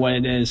not sure what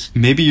it is.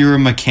 Maybe you're a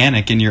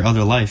mechanic in your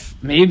other life.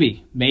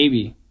 Maybe.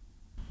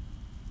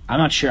 I'm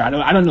not sure. I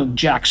don't know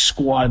jack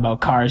squat about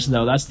cars,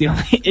 though. That's the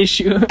only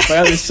issue. My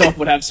other self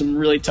would have some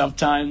really tough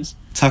times.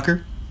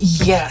 Tucker?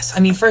 Yes. I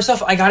mean, first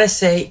off, I gotta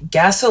say,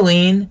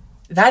 gasoline,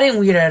 that ain't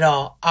weird at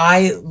all.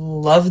 I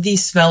love the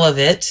smell of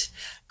it.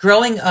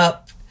 Growing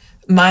up,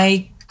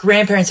 my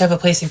grandparents have a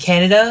place in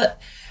Canada,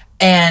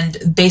 and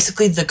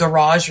basically the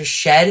garage or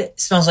shed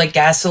smells like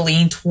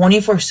gasoline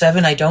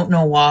 24/7. I don't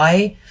know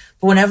why.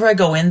 But whenever I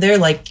go in there,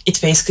 like, it's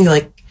basically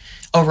like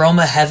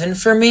aroma heaven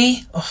for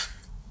me. Oh,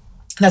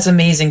 that's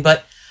amazing.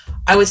 But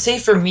I would say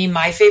for me,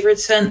 my favorite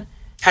scent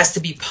has to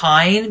be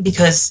pine,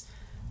 because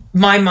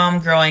my mom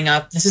growing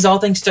up, this is all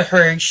thanks to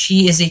her.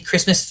 She is a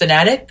Christmas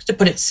fanatic, to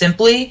put it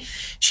simply.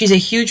 She's a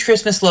huge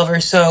Christmas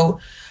lover. So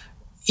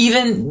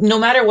even no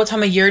matter what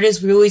time of year it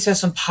is, we always have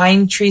some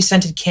pine tree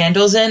scented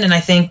candles in. And I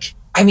think,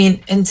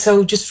 and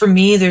so just for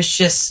me, there's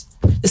just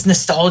this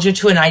nostalgia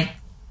to it. And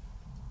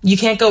you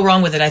can't go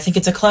wrong with it. I think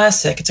it's a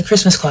classic. It's a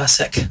Christmas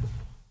classic.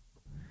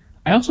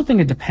 I also think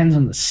it depends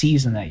on the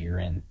season that you're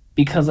in.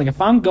 Because like if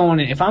I'm going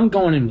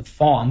in with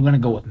fall, I'm gonna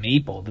go with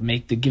maple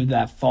to give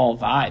that fall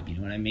vibe. You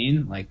know what I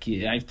mean? Like,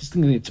 I just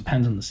think it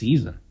depends on the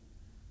season.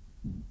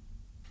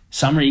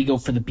 Summer, you go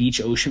for the beach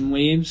ocean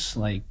waves.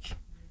 Like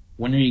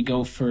winter, you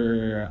go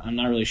for, I'm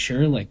not really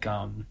sure. Like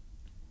pine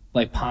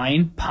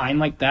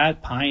like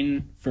that,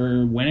 pine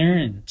for winter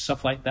and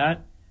stuff like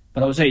that.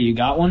 But Jose, you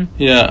got one?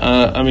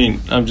 Yeah,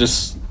 I'm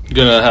just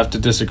gonna have to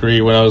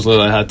disagree. When I was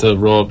little, I had to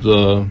roll up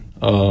the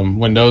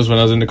windows when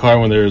I was in the car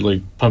when they were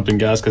like pumping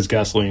gas, because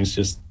gasoline's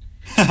just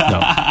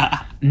no.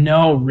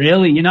 No,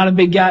 really, you're not a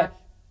big guy.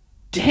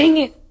 Dang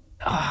it!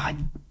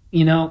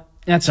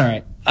 That's all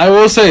right. I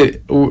will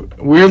say,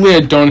 weirdly,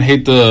 I don't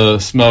hate the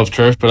smell of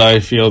turf, but I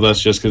feel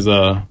that's just because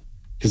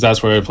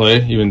that's where I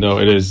play, even though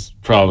it is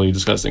probably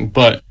disgusting.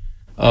 But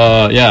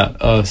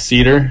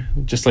cedar,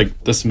 just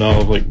like the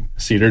smell of like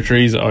cedar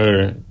trees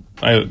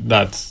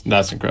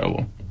that's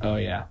incredible. Oh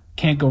yeah,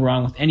 can't go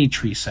wrong with any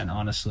tree scent.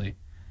 Honestly,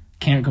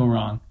 can't go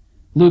wrong.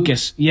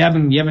 Lucas, you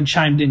haven't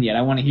chimed in yet.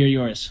 I want to hear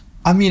yours.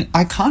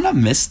 I kind of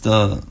miss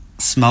the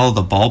smell of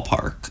the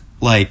ballpark,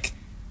 like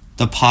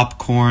the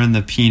popcorn,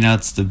 the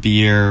peanuts, the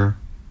beer.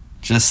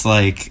 Just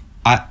like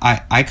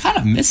I kind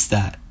of miss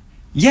that.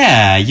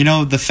 Yeah,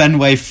 the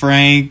Fenway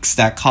Franks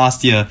that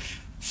cost you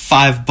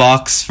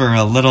 $5 for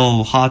a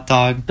little hot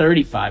dog.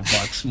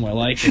 $35 more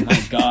like it.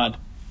 My God,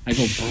 I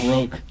go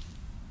broke.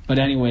 But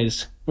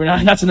anyways,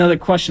 that's another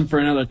question for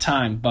another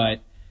time. But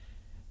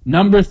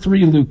number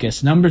 3,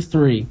 Lucas. Number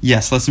 3.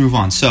 Yes, let's move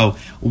on. So,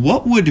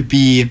 what would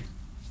be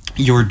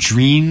your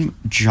dream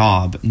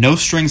job? No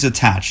strings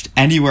attached.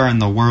 Anywhere in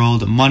the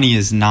world. Money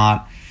is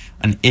not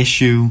an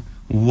issue.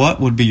 What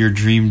would be your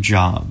dream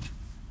job?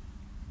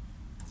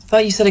 I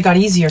thought you said it got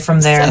easier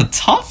from there. It's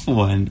a tough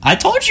one. I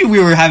told you we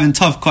were having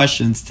tough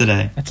questions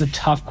today. That's a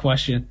tough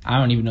question. I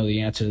don't even know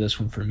the answer to this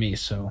one for me.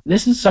 So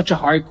this is such a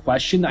hard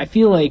question. I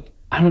feel like,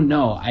 I don't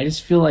know. I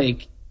just feel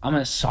like I'm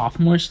a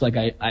sophomore, so like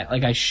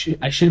I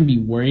shouldn't be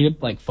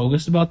worried, like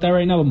focused about that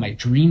right now. But my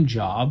dream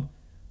job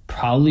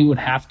probably would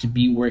have to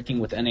be working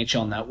with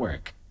NHL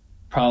Network,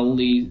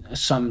 probably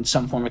some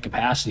form of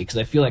capacity, because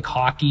I feel like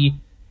hockey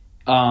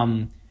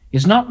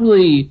is not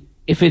really,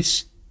 if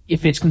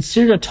it's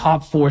considered a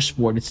top 4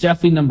 sport, it's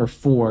definitely number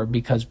 4,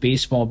 because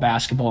baseball,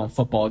 basketball, and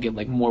football get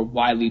like more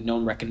widely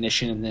known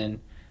recognition, and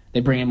then they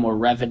bring in more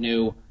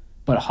revenue.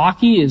 But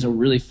hockey is a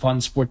really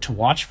fun sport to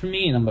watch for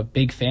me, and I'm a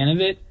big fan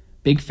of it.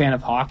 Big fan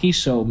of hockey,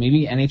 so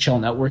maybe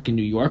NHL Network in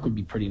New York would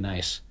be pretty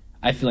nice.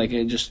 I feel like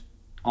it just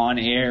on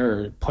air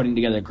or putting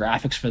together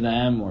graphics for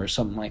them or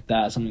something like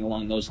that, something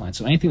along those lines.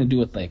 So anything to do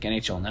with like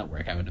NHL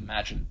Network, I would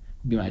imagine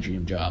would be my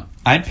dream job.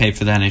 I'd pay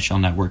for the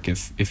NHL Network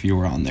if you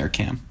were on there,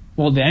 Cam.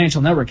 Well, the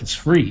NHL Network is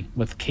free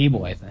with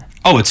cable, I think.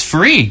 Oh, it's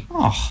free?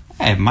 Oh,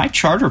 hey, my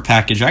charter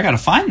package, I gotta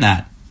find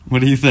that. What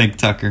do you think,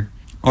 Tucker?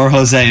 Or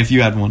Jose, if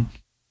you had one.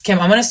 Kim,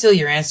 I'm going to steal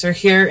your answer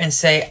here and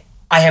say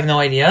I have no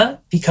idea,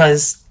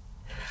 because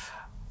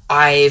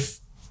I've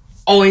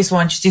always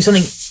wanted to do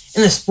something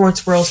in the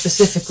sports world,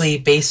 specifically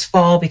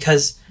baseball,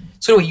 because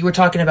sort of what you were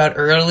talking about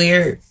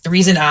earlier, the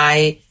reason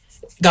I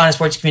got into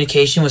sports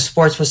communication was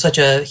sports was such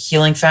a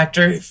healing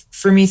factor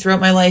for me throughout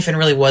my life, and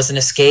really was an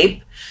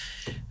escape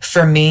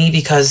for me,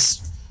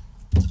 because,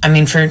 for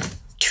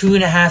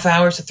 2.5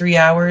 hours to 3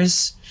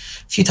 hours,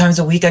 a few times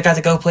a week, I got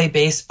to go play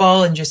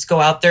baseball and just go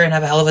out there and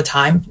have a hell of a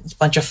time. It's a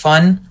bunch of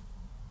fun.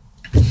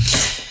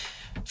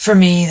 For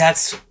me,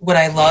 that's what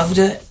I loved.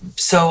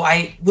 So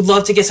I would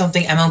love to get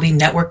something MLB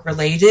Network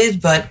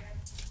related, but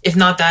if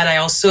not that, I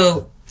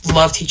also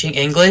love teaching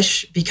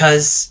English,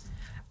 because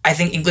I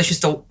think English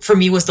for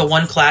me was the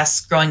one class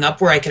growing up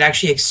where I could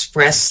actually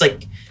express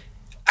like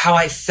how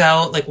I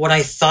felt, like what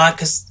I thought.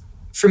 Because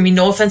for me,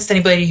 no offense to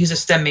anybody who's a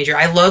STEM major,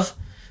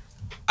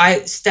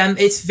 STEM.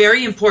 It's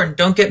very important.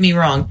 Don't get me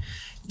wrong.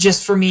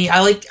 Just for me,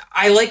 I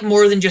like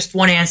more than just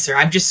one answer.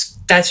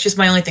 That's just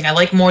my only thing. I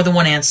like more than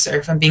one answer,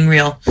 if I'm being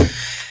real.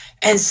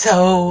 And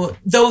so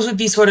those would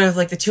be sort of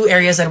like the 2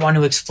 areas I'd want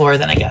to explore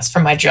then, I guess, for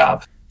my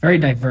job. Very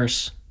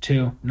diverse.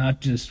 too.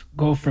 Not just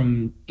go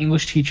from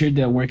English teacher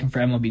to working for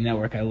MLB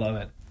Network. I love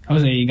it.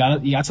 Jose, you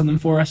got something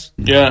for us?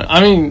 Yeah,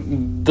 I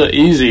mean, the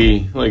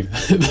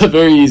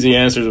very easy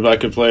answer is if I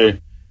could play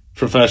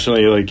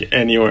professionally, like,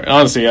 anywhere.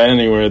 Honestly,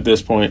 anywhere at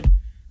this point.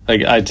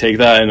 Like, I'd take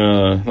that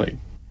in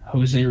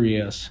Jose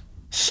Rios,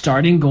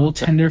 starting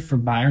goaltender for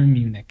Bayern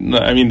Munich.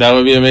 I mean, that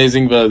would be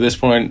amazing, but at this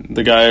point,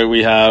 the guy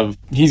we have,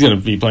 he's going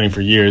to be playing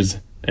for years,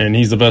 and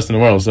he's the best in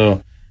the world,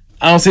 so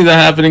I don't see that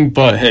happening,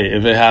 but hey,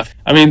 if it happens,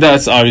 I mean,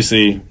 that's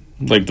obviously,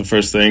 like, the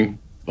first thing.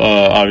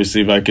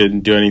 Obviously, if I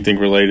could do anything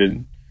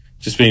related,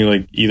 just being,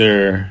 like,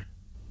 either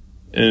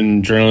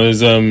in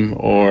journalism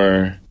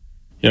or,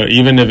 you know,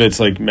 even if it's,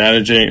 like,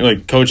 managing,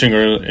 like, coaching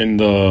or in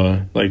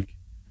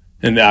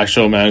the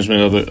actual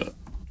management of the,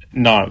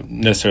 not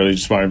necessarily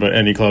just mine, but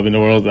any club in the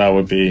world, that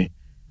would be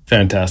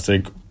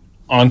fantastic.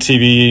 On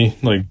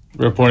TV, like,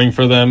 reporting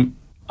for them,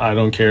 I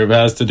don't care if it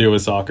has to do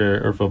with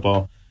soccer or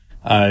football.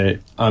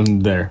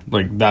 I'm there.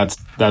 Like, that's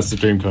the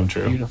dream come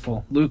true.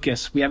 Beautiful.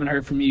 Lucas, we haven't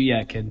heard from you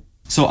yet, kid.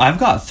 So I've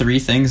got 3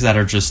 things that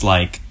are just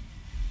like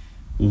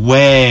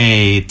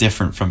way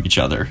different from each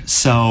other.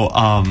 So,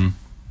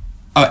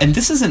 and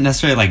this isn't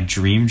necessarily like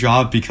dream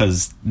job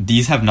because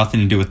these have nothing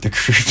to do with the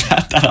career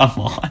path that I'm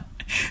on.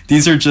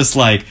 These are just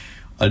like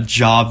a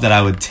job that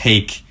I would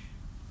take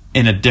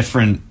in a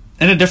different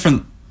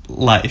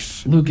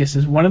life. Lucas,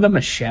 is one of them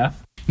a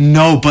chef?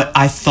 No, but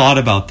I thought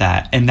about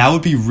that, and that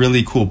would be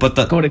really cool. But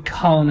Go to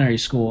culinary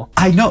school.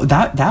 I know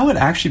that would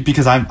actually,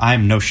 because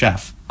I'm no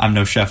chef. I'm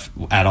no chef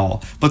at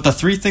all. But the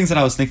 3 things that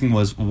I was thinking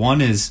was,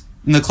 one is,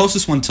 and the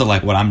closest one to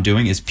like what I'm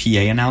doing is PA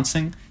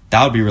announcing.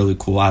 That would be really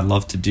cool. I'd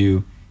love to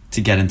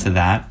get into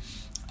that.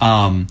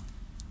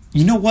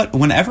 You know what?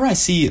 Whenever I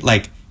see,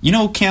 like, you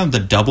know, Cam, the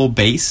double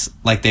bass,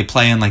 like they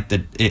play in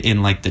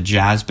the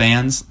jazz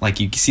bands, like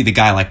you see the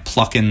guy like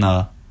plucking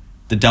the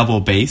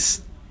double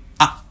bass.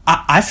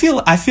 I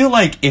feel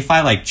like if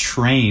I like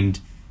trained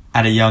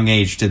at a young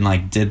age and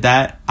like did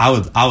that, I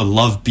would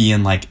love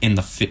being like in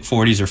the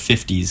 40s or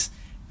 50s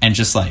and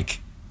just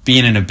like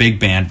being in a big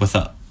band with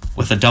a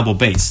double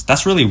bass.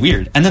 That's really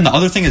weird. And then the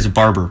other thing is a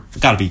barber.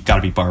 Gotta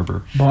be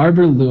barber.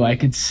 Barber Lou, I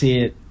could see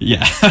it.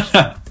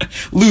 Yeah.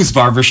 Lou's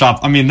barbershop.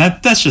 I mean,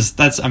 that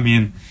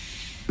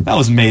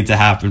was made to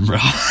happen, bro.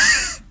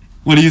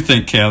 What do you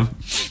think, Cam?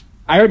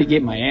 I already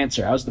gave my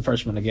answer. I was the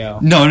first one to go.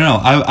 No.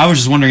 I was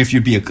just wondering if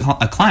you'd be a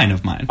client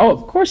of mine. Oh,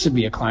 of course it'd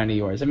be a client of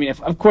yours. I mean,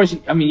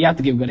 you have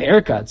to give good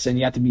haircuts and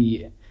you have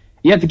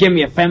to give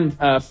me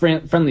a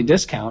friendly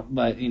discount.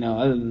 But you know,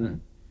 other than that,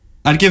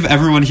 I'd give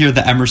everyone here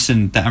the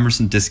Emerson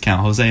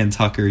discount. Jose and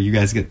Tucker, you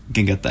guys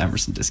can get the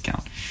Emerson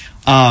discount.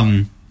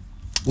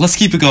 Let's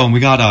keep it going. We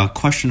got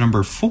question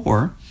number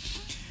 4.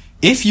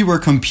 If you were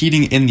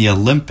competing in the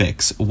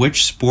Olympics,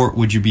 which sport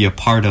would you be a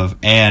part of?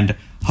 And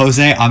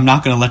Jose, I'm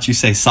not going to let you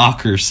say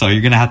soccer, so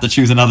you're going to have to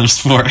choose another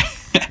sport.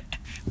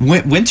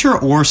 Winter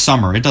or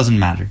summer, it doesn't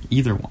matter.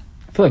 Either one.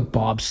 I feel like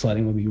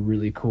bobsledding would be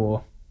really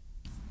cool.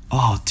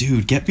 Oh,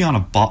 dude, get me on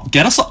a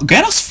get us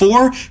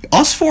 4 on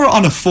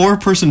a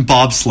 4-person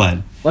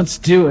bobsled. Let's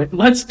do it.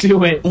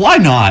 Why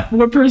not?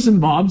 4-person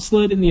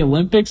bobsled in the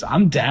Olympics?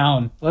 I'm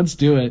down. Let's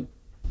do it.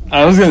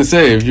 I was going to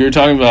say, if you're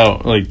talking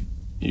about, like,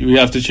 we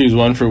have to choose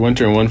one for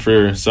winter and one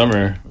for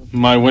summer,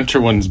 my winter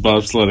one's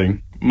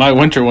bobsledding.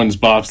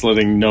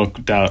 No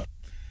doubt.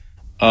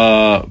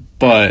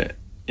 But,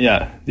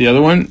 yeah, the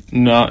other one,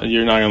 you're not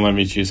going to let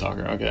me choose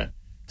soccer. Okay.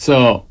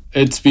 So,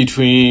 it's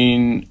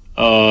between,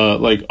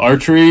 like,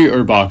 archery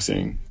or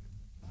boxing.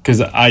 Because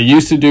I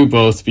used to do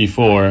both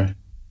before,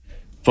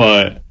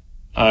 but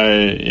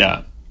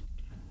I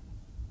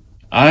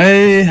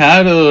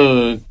had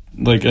an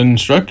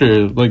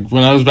instructor, like,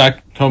 when I was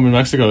back home in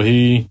Mexico,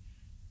 he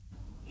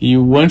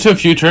went to a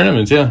few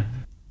tournaments, yeah.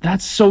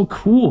 That's so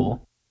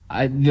cool.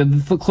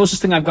 The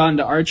closest thing I've gotten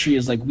to archery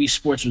is like Wii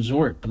Sports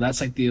Resort, but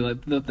that's like the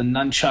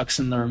nunchucks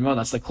and the remote.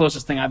 That's the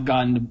closest thing I've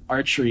gotten to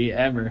archery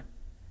ever.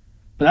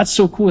 But that's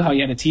so cool how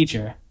you had a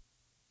teacher.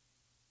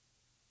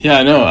 Yeah,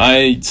 I know.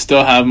 I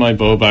still have my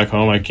bow back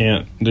home.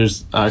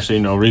 There's actually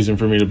no reason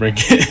for me to bring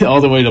it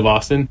all the way to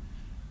Boston.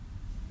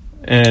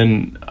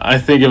 And I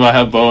think if I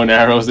have bow and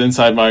arrows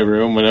inside my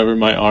room, whenever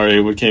my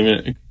RA would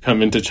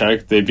come in to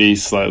check, they'd be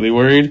slightly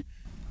worried.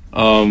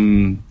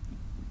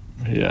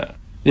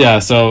 Yeah,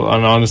 so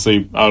I'm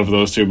honestly, out of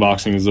those 2,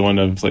 boxing is the one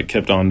I've like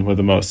kept on with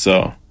the most,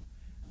 so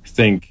I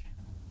think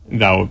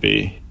that would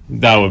be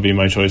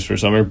my choice for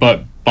summer,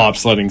 but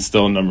bobsledding's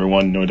still number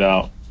 1, no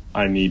doubt.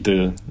 I need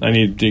to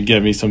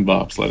get me some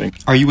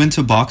bobsledding. Are you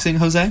into boxing,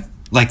 Jose?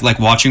 Like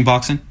watching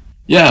boxing?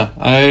 Yeah,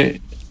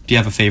 Do you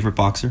have a favorite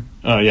boxer?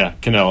 Yeah,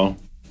 Canelo,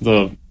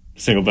 the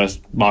single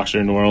best boxer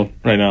in the world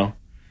right now.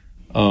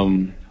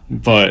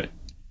 But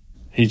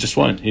he just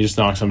won. He just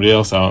knocked somebody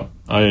else out.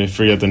 I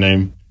forget the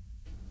name.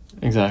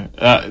 Exactly.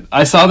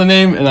 I saw the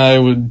name and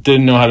I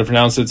didn't know how to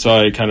pronounce it, so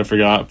I kind of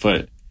forgot.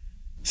 But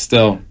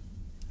still,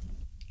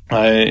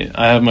 I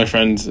have my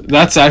friends.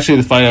 That's actually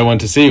the fight I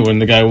went to see when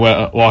the guy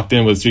walked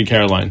in with Sweet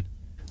Caroline.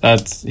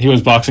 He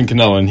was boxing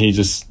Canelo and he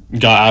just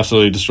got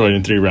absolutely destroyed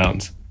in 3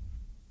 rounds.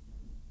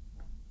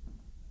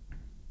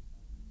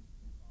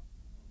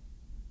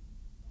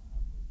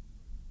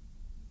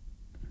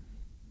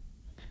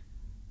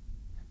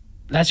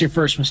 That's your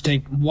first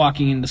mistake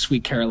walking into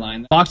Sweet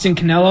Caroline. Boxing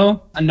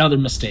Canelo, another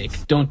mistake.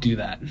 Don't do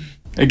that.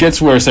 It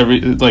gets worse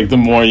the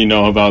more you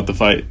know about the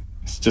fight.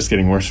 It's just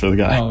getting worse for the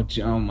guy.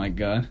 Oh my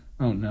God.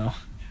 Oh no.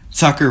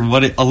 Tucker,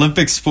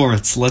 Olympic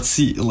sports? Let's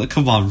see.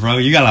 Come on, bro.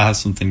 You gotta have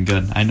something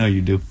good. I know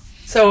you do.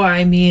 So,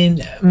 I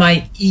mean,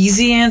 my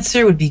easy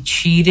answer would be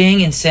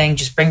cheating and saying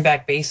just bring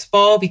back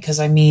baseball because,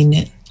 I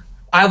mean,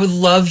 I would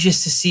love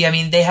just to see. I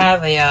mean, they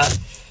have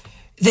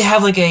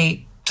like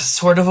a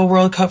sort of a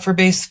World Cup for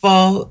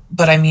baseball,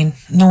 but I mean,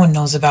 no one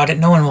knows about it.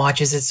 No one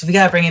watches it. So we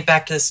got to bring it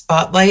back to the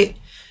spotlight.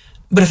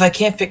 But if I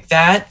can't pick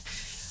that,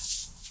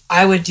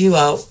 I would do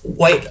a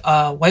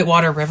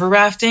whitewater river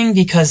rafting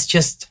because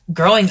just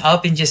growing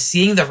up and just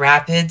seeing the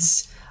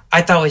rapids,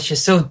 I thought was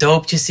just so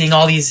dope. Just seeing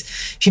all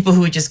these people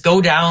who would just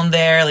go down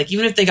there, like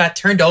even if they got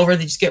turned over,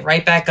 they just get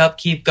right back up,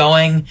 keep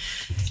going.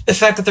 The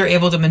fact that they're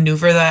able to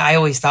maneuver that, I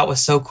always thought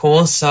was so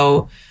cool.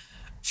 So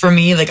for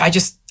me, like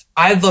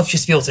I'd love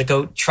just to be able to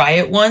go try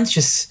it once,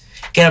 just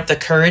get up the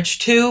courage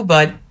to,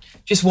 but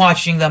just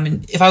watching them.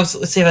 And if I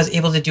was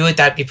able to do it,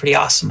 that'd be pretty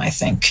awesome, I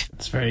think.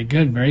 That's very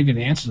good. Very good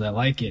answers. I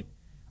like it.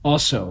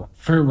 Also,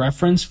 for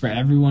reference, for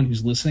everyone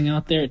who's listening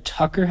out there,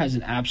 Tucker has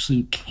an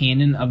absolute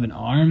cannon of an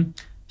arm.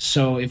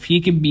 So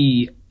Tucker,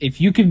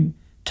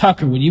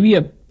 would you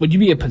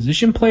be a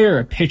position player or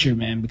a pitcher,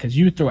 man? Because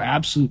you throw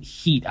absolute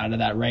heat out of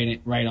that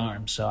right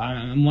arm. So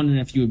I'm wondering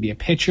if you would be a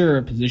pitcher or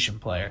a position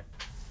player.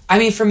 I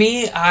mean, for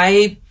me,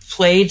 I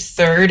played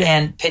third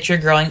and pitcher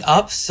growing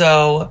up,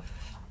 so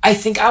I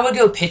think I would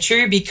go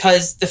pitcher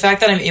because the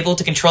fact that I'm able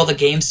to control the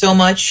game so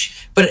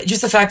much, but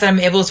just the fact that I'm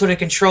able to sort of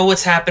control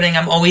what's happening,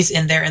 I'm always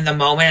in there in the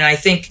moment. And I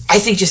think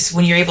just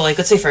when you're able, like,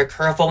 let's say for a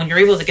curveball, when you're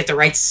able to get the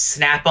right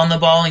snap on the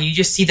ball and you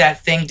just see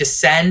that thing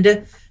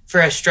descend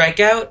for a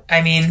strikeout,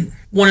 I mean,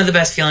 one of the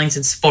best feelings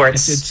in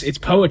sports. It's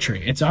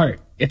poetry. It's art.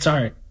 It's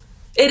art.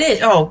 It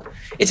is. Oh,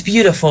 it's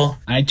beautiful.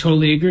 I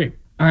totally agree.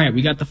 All right,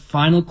 we got the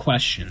final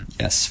question.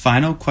 Yes,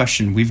 final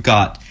question. We've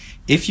got,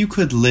 if you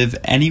could live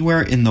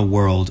anywhere in the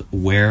world,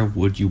 where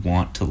would you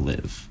want to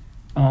live?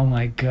 Oh,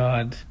 my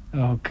God.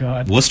 Oh,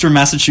 God. Worcester,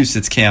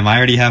 Massachusetts, Cam. I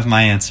already have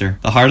my answer.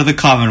 The heart of the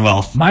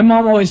Commonwealth. My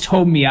mom always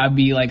told me I'd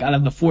be, like, out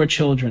of the 4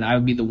 children, I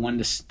would be the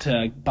one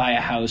to buy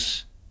a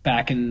house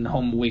back in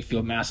home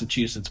Wakefield,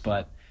 Massachusetts.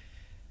 But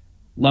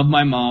love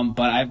my mom,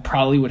 but I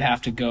probably would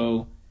have to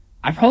go.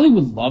 I probably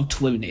would love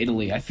to live in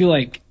Italy. I feel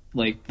like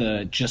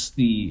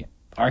the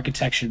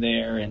architecture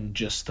there and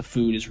just the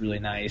food is really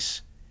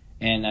nice.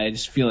 And I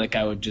just feel like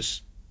I would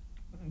just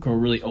grow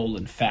really old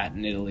and fat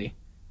in Italy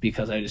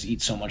because I just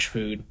eat so much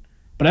food.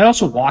 But I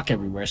also walk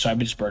everywhere, so I would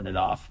just burn it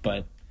off.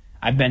 But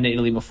I've been to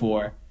Italy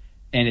before,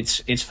 and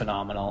it's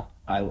phenomenal.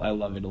 I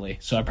love Italy,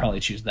 so I'd probably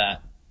choose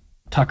that.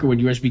 Tucker,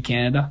 would yours be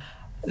Canada?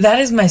 That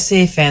is my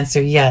safe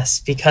answer, yes,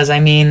 because,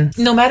 I mean,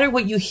 no matter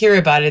what you hear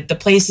about it, the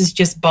place is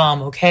just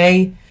bomb,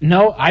 okay?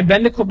 No, I've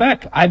been to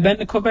Quebec.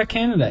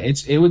 Canada.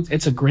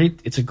 It's a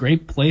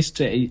great place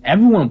to.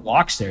 Everyone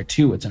walks there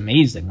too. It's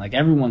amazing. Like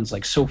everyone's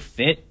like so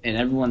fit and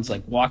everyone's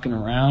like walking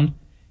around.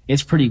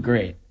 It's pretty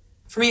great.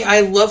 For me,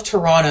 I love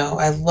Toronto.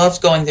 I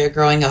loved going there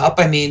growing up.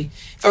 I mean,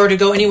 if I were to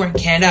go anywhere in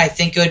Canada, I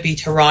think it would be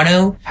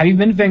Toronto. Have you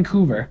been to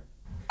Vancouver?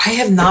 I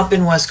have not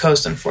been West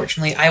Coast,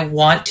 unfortunately. I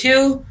want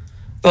to,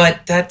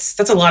 but that's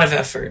a lot of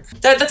effort.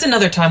 That's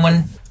another time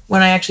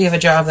when I actually have a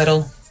job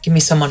that'll give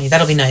me some money.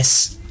 That'll be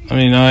nice. I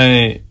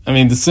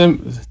mean,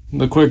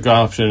 the quick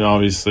option,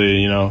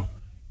 obviously,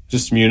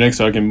 just Munich,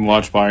 so I can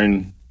watch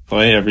Bayern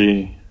play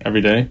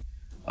every day.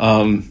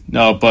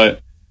 No, but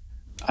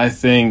I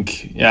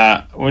think,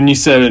 when you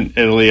said in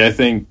Italy, I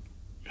think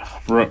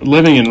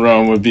living in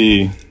Rome would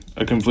be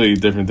a completely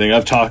different thing.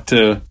 I've talked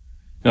to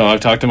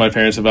my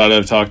parents about it.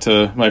 I've talked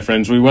to my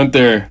friends. We went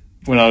there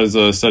when I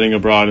was studying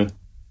abroad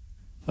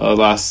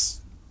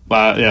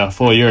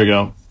full year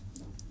ago.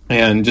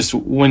 And just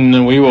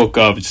when we woke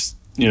up, just,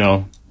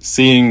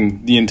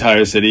 seeing the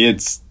entire city,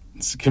 it's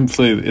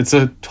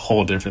a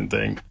whole different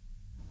thing.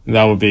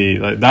 That would be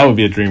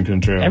a dream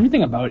come true.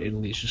 Everything about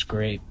Italy is just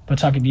great. But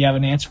Tucker, do you have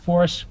an answer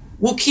for us?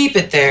 We'll keep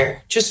it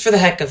there, just for the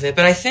heck of it.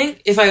 But I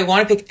think if I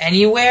want to pick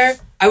anywhere,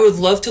 I would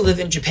love to live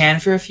in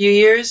Japan for a few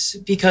years,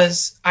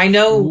 because I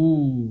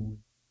know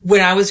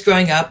when I was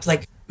growing up,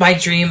 like my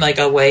dream, like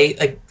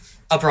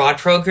abroad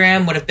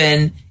program would have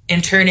been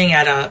interning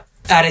at a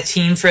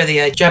team for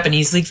the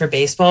Japanese League for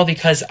baseball,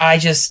 because I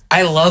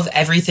love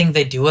everything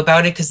they do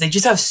about it, because they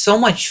just have so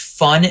much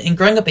fun. And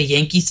growing up a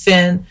Yankees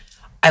fan,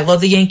 I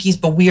love the Yankees,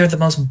 but we are the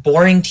most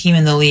boring team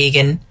in the league,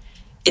 and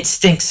it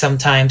stinks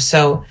sometimes.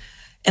 So,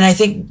 and I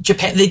think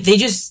Japan, they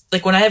just,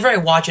 like, whenever I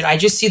watch it, I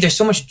just see there's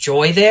so much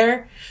joy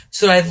there.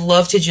 So I'd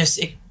love to just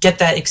get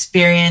that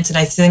experience. And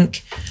I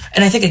think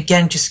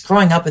again, just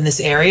growing up in this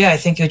area, I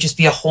think it would just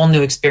be a whole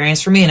new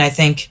experience for me. And I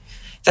think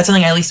that's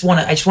something I at least I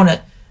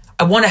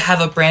want to have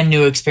a brand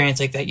new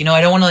experience like that.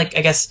 I don't want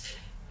to,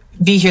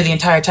 be here the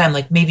entire time,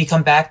 maybe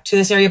come back to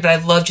this area, but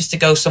I'd love just to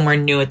go somewhere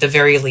new at the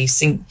very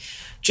least and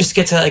just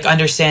get to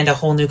understand a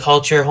whole new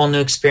culture, a whole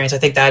new experience. I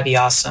think that'd be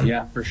awesome.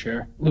 Yeah, for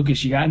sure.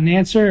 Lucas, you got an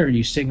answer, or are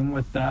you sticking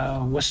with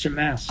Worcester,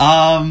 Mass?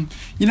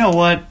 You know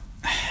what?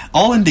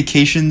 all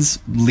indications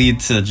lead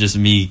to just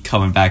me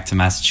coming back to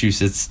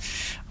Massachusetts.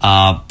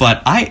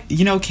 But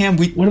Cam,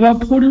 What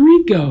about Puerto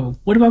Rico?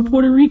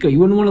 You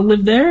wouldn't want to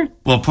live there?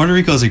 Well, Puerto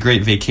Rico is a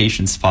great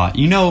vacation spot.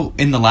 In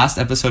the last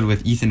episode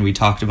with Ethan, we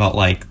talked about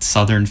like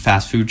southern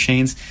fast food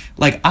chains.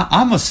 Like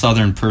I'm a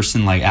southern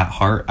person, like at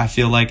heart. I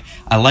feel like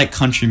I like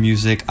country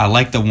music. I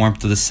like the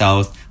warmth of the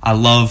South. I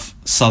love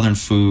southern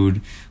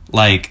food.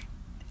 Like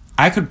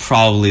I could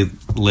probably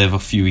live a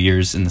few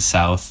years in the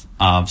South.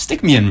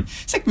 Stick me in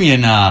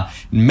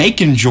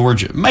Macon,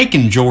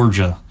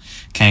 Georgia.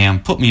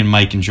 Cam, put me in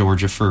Macon,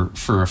 Georgia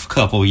for a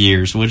couple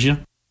years, would you?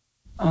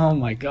 Oh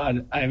my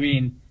God! I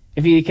mean,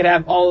 if you could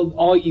have all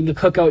the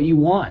cookout you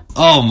want.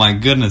 Oh my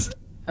goodness!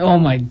 Oh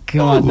my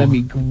God, Ooh. That'd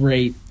be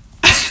great.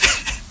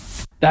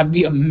 That'd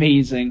be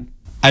amazing.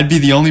 I'd be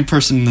the only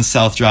person in the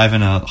South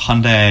driving a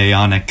Hyundai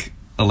Ioniq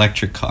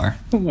electric car.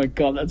 Oh my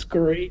God, that's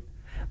great.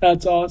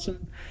 That's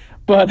awesome.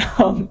 But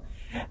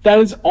that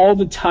is all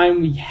the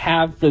time we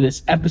have for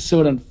this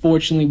episode.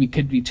 Unfortunately, we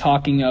could be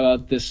talking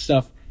about this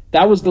stuff.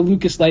 That was the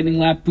Lucas Lightning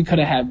Lap. We could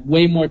have had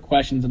way more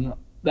questions, and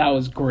that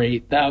was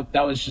great. That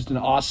was just an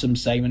awesome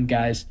segment,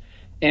 guys.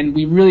 And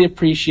we really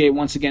appreciate,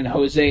 once again,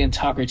 Jose and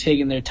Tucker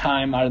taking their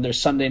time out of their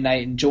Sunday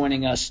night and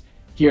joining us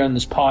here on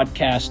this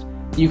podcast.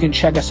 You can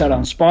check us out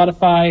on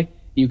Spotify.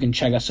 You can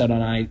check us out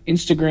on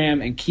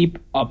Instagram and keep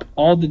up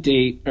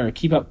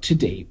to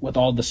date with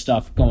all the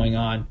stuff going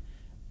on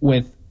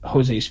with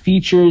Jose's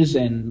features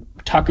and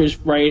Tucker's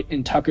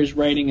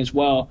writing as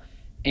well.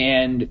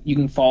 And you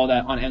can follow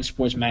that on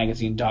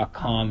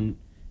nsportsmagazine.com.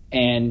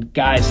 And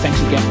guys, thanks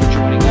again for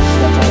joining us.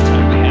 That's all the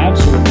time we have.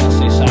 So we're going to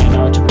say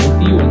sayonara to both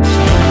of you and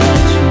sayonara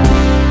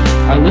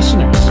to our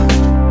listeners.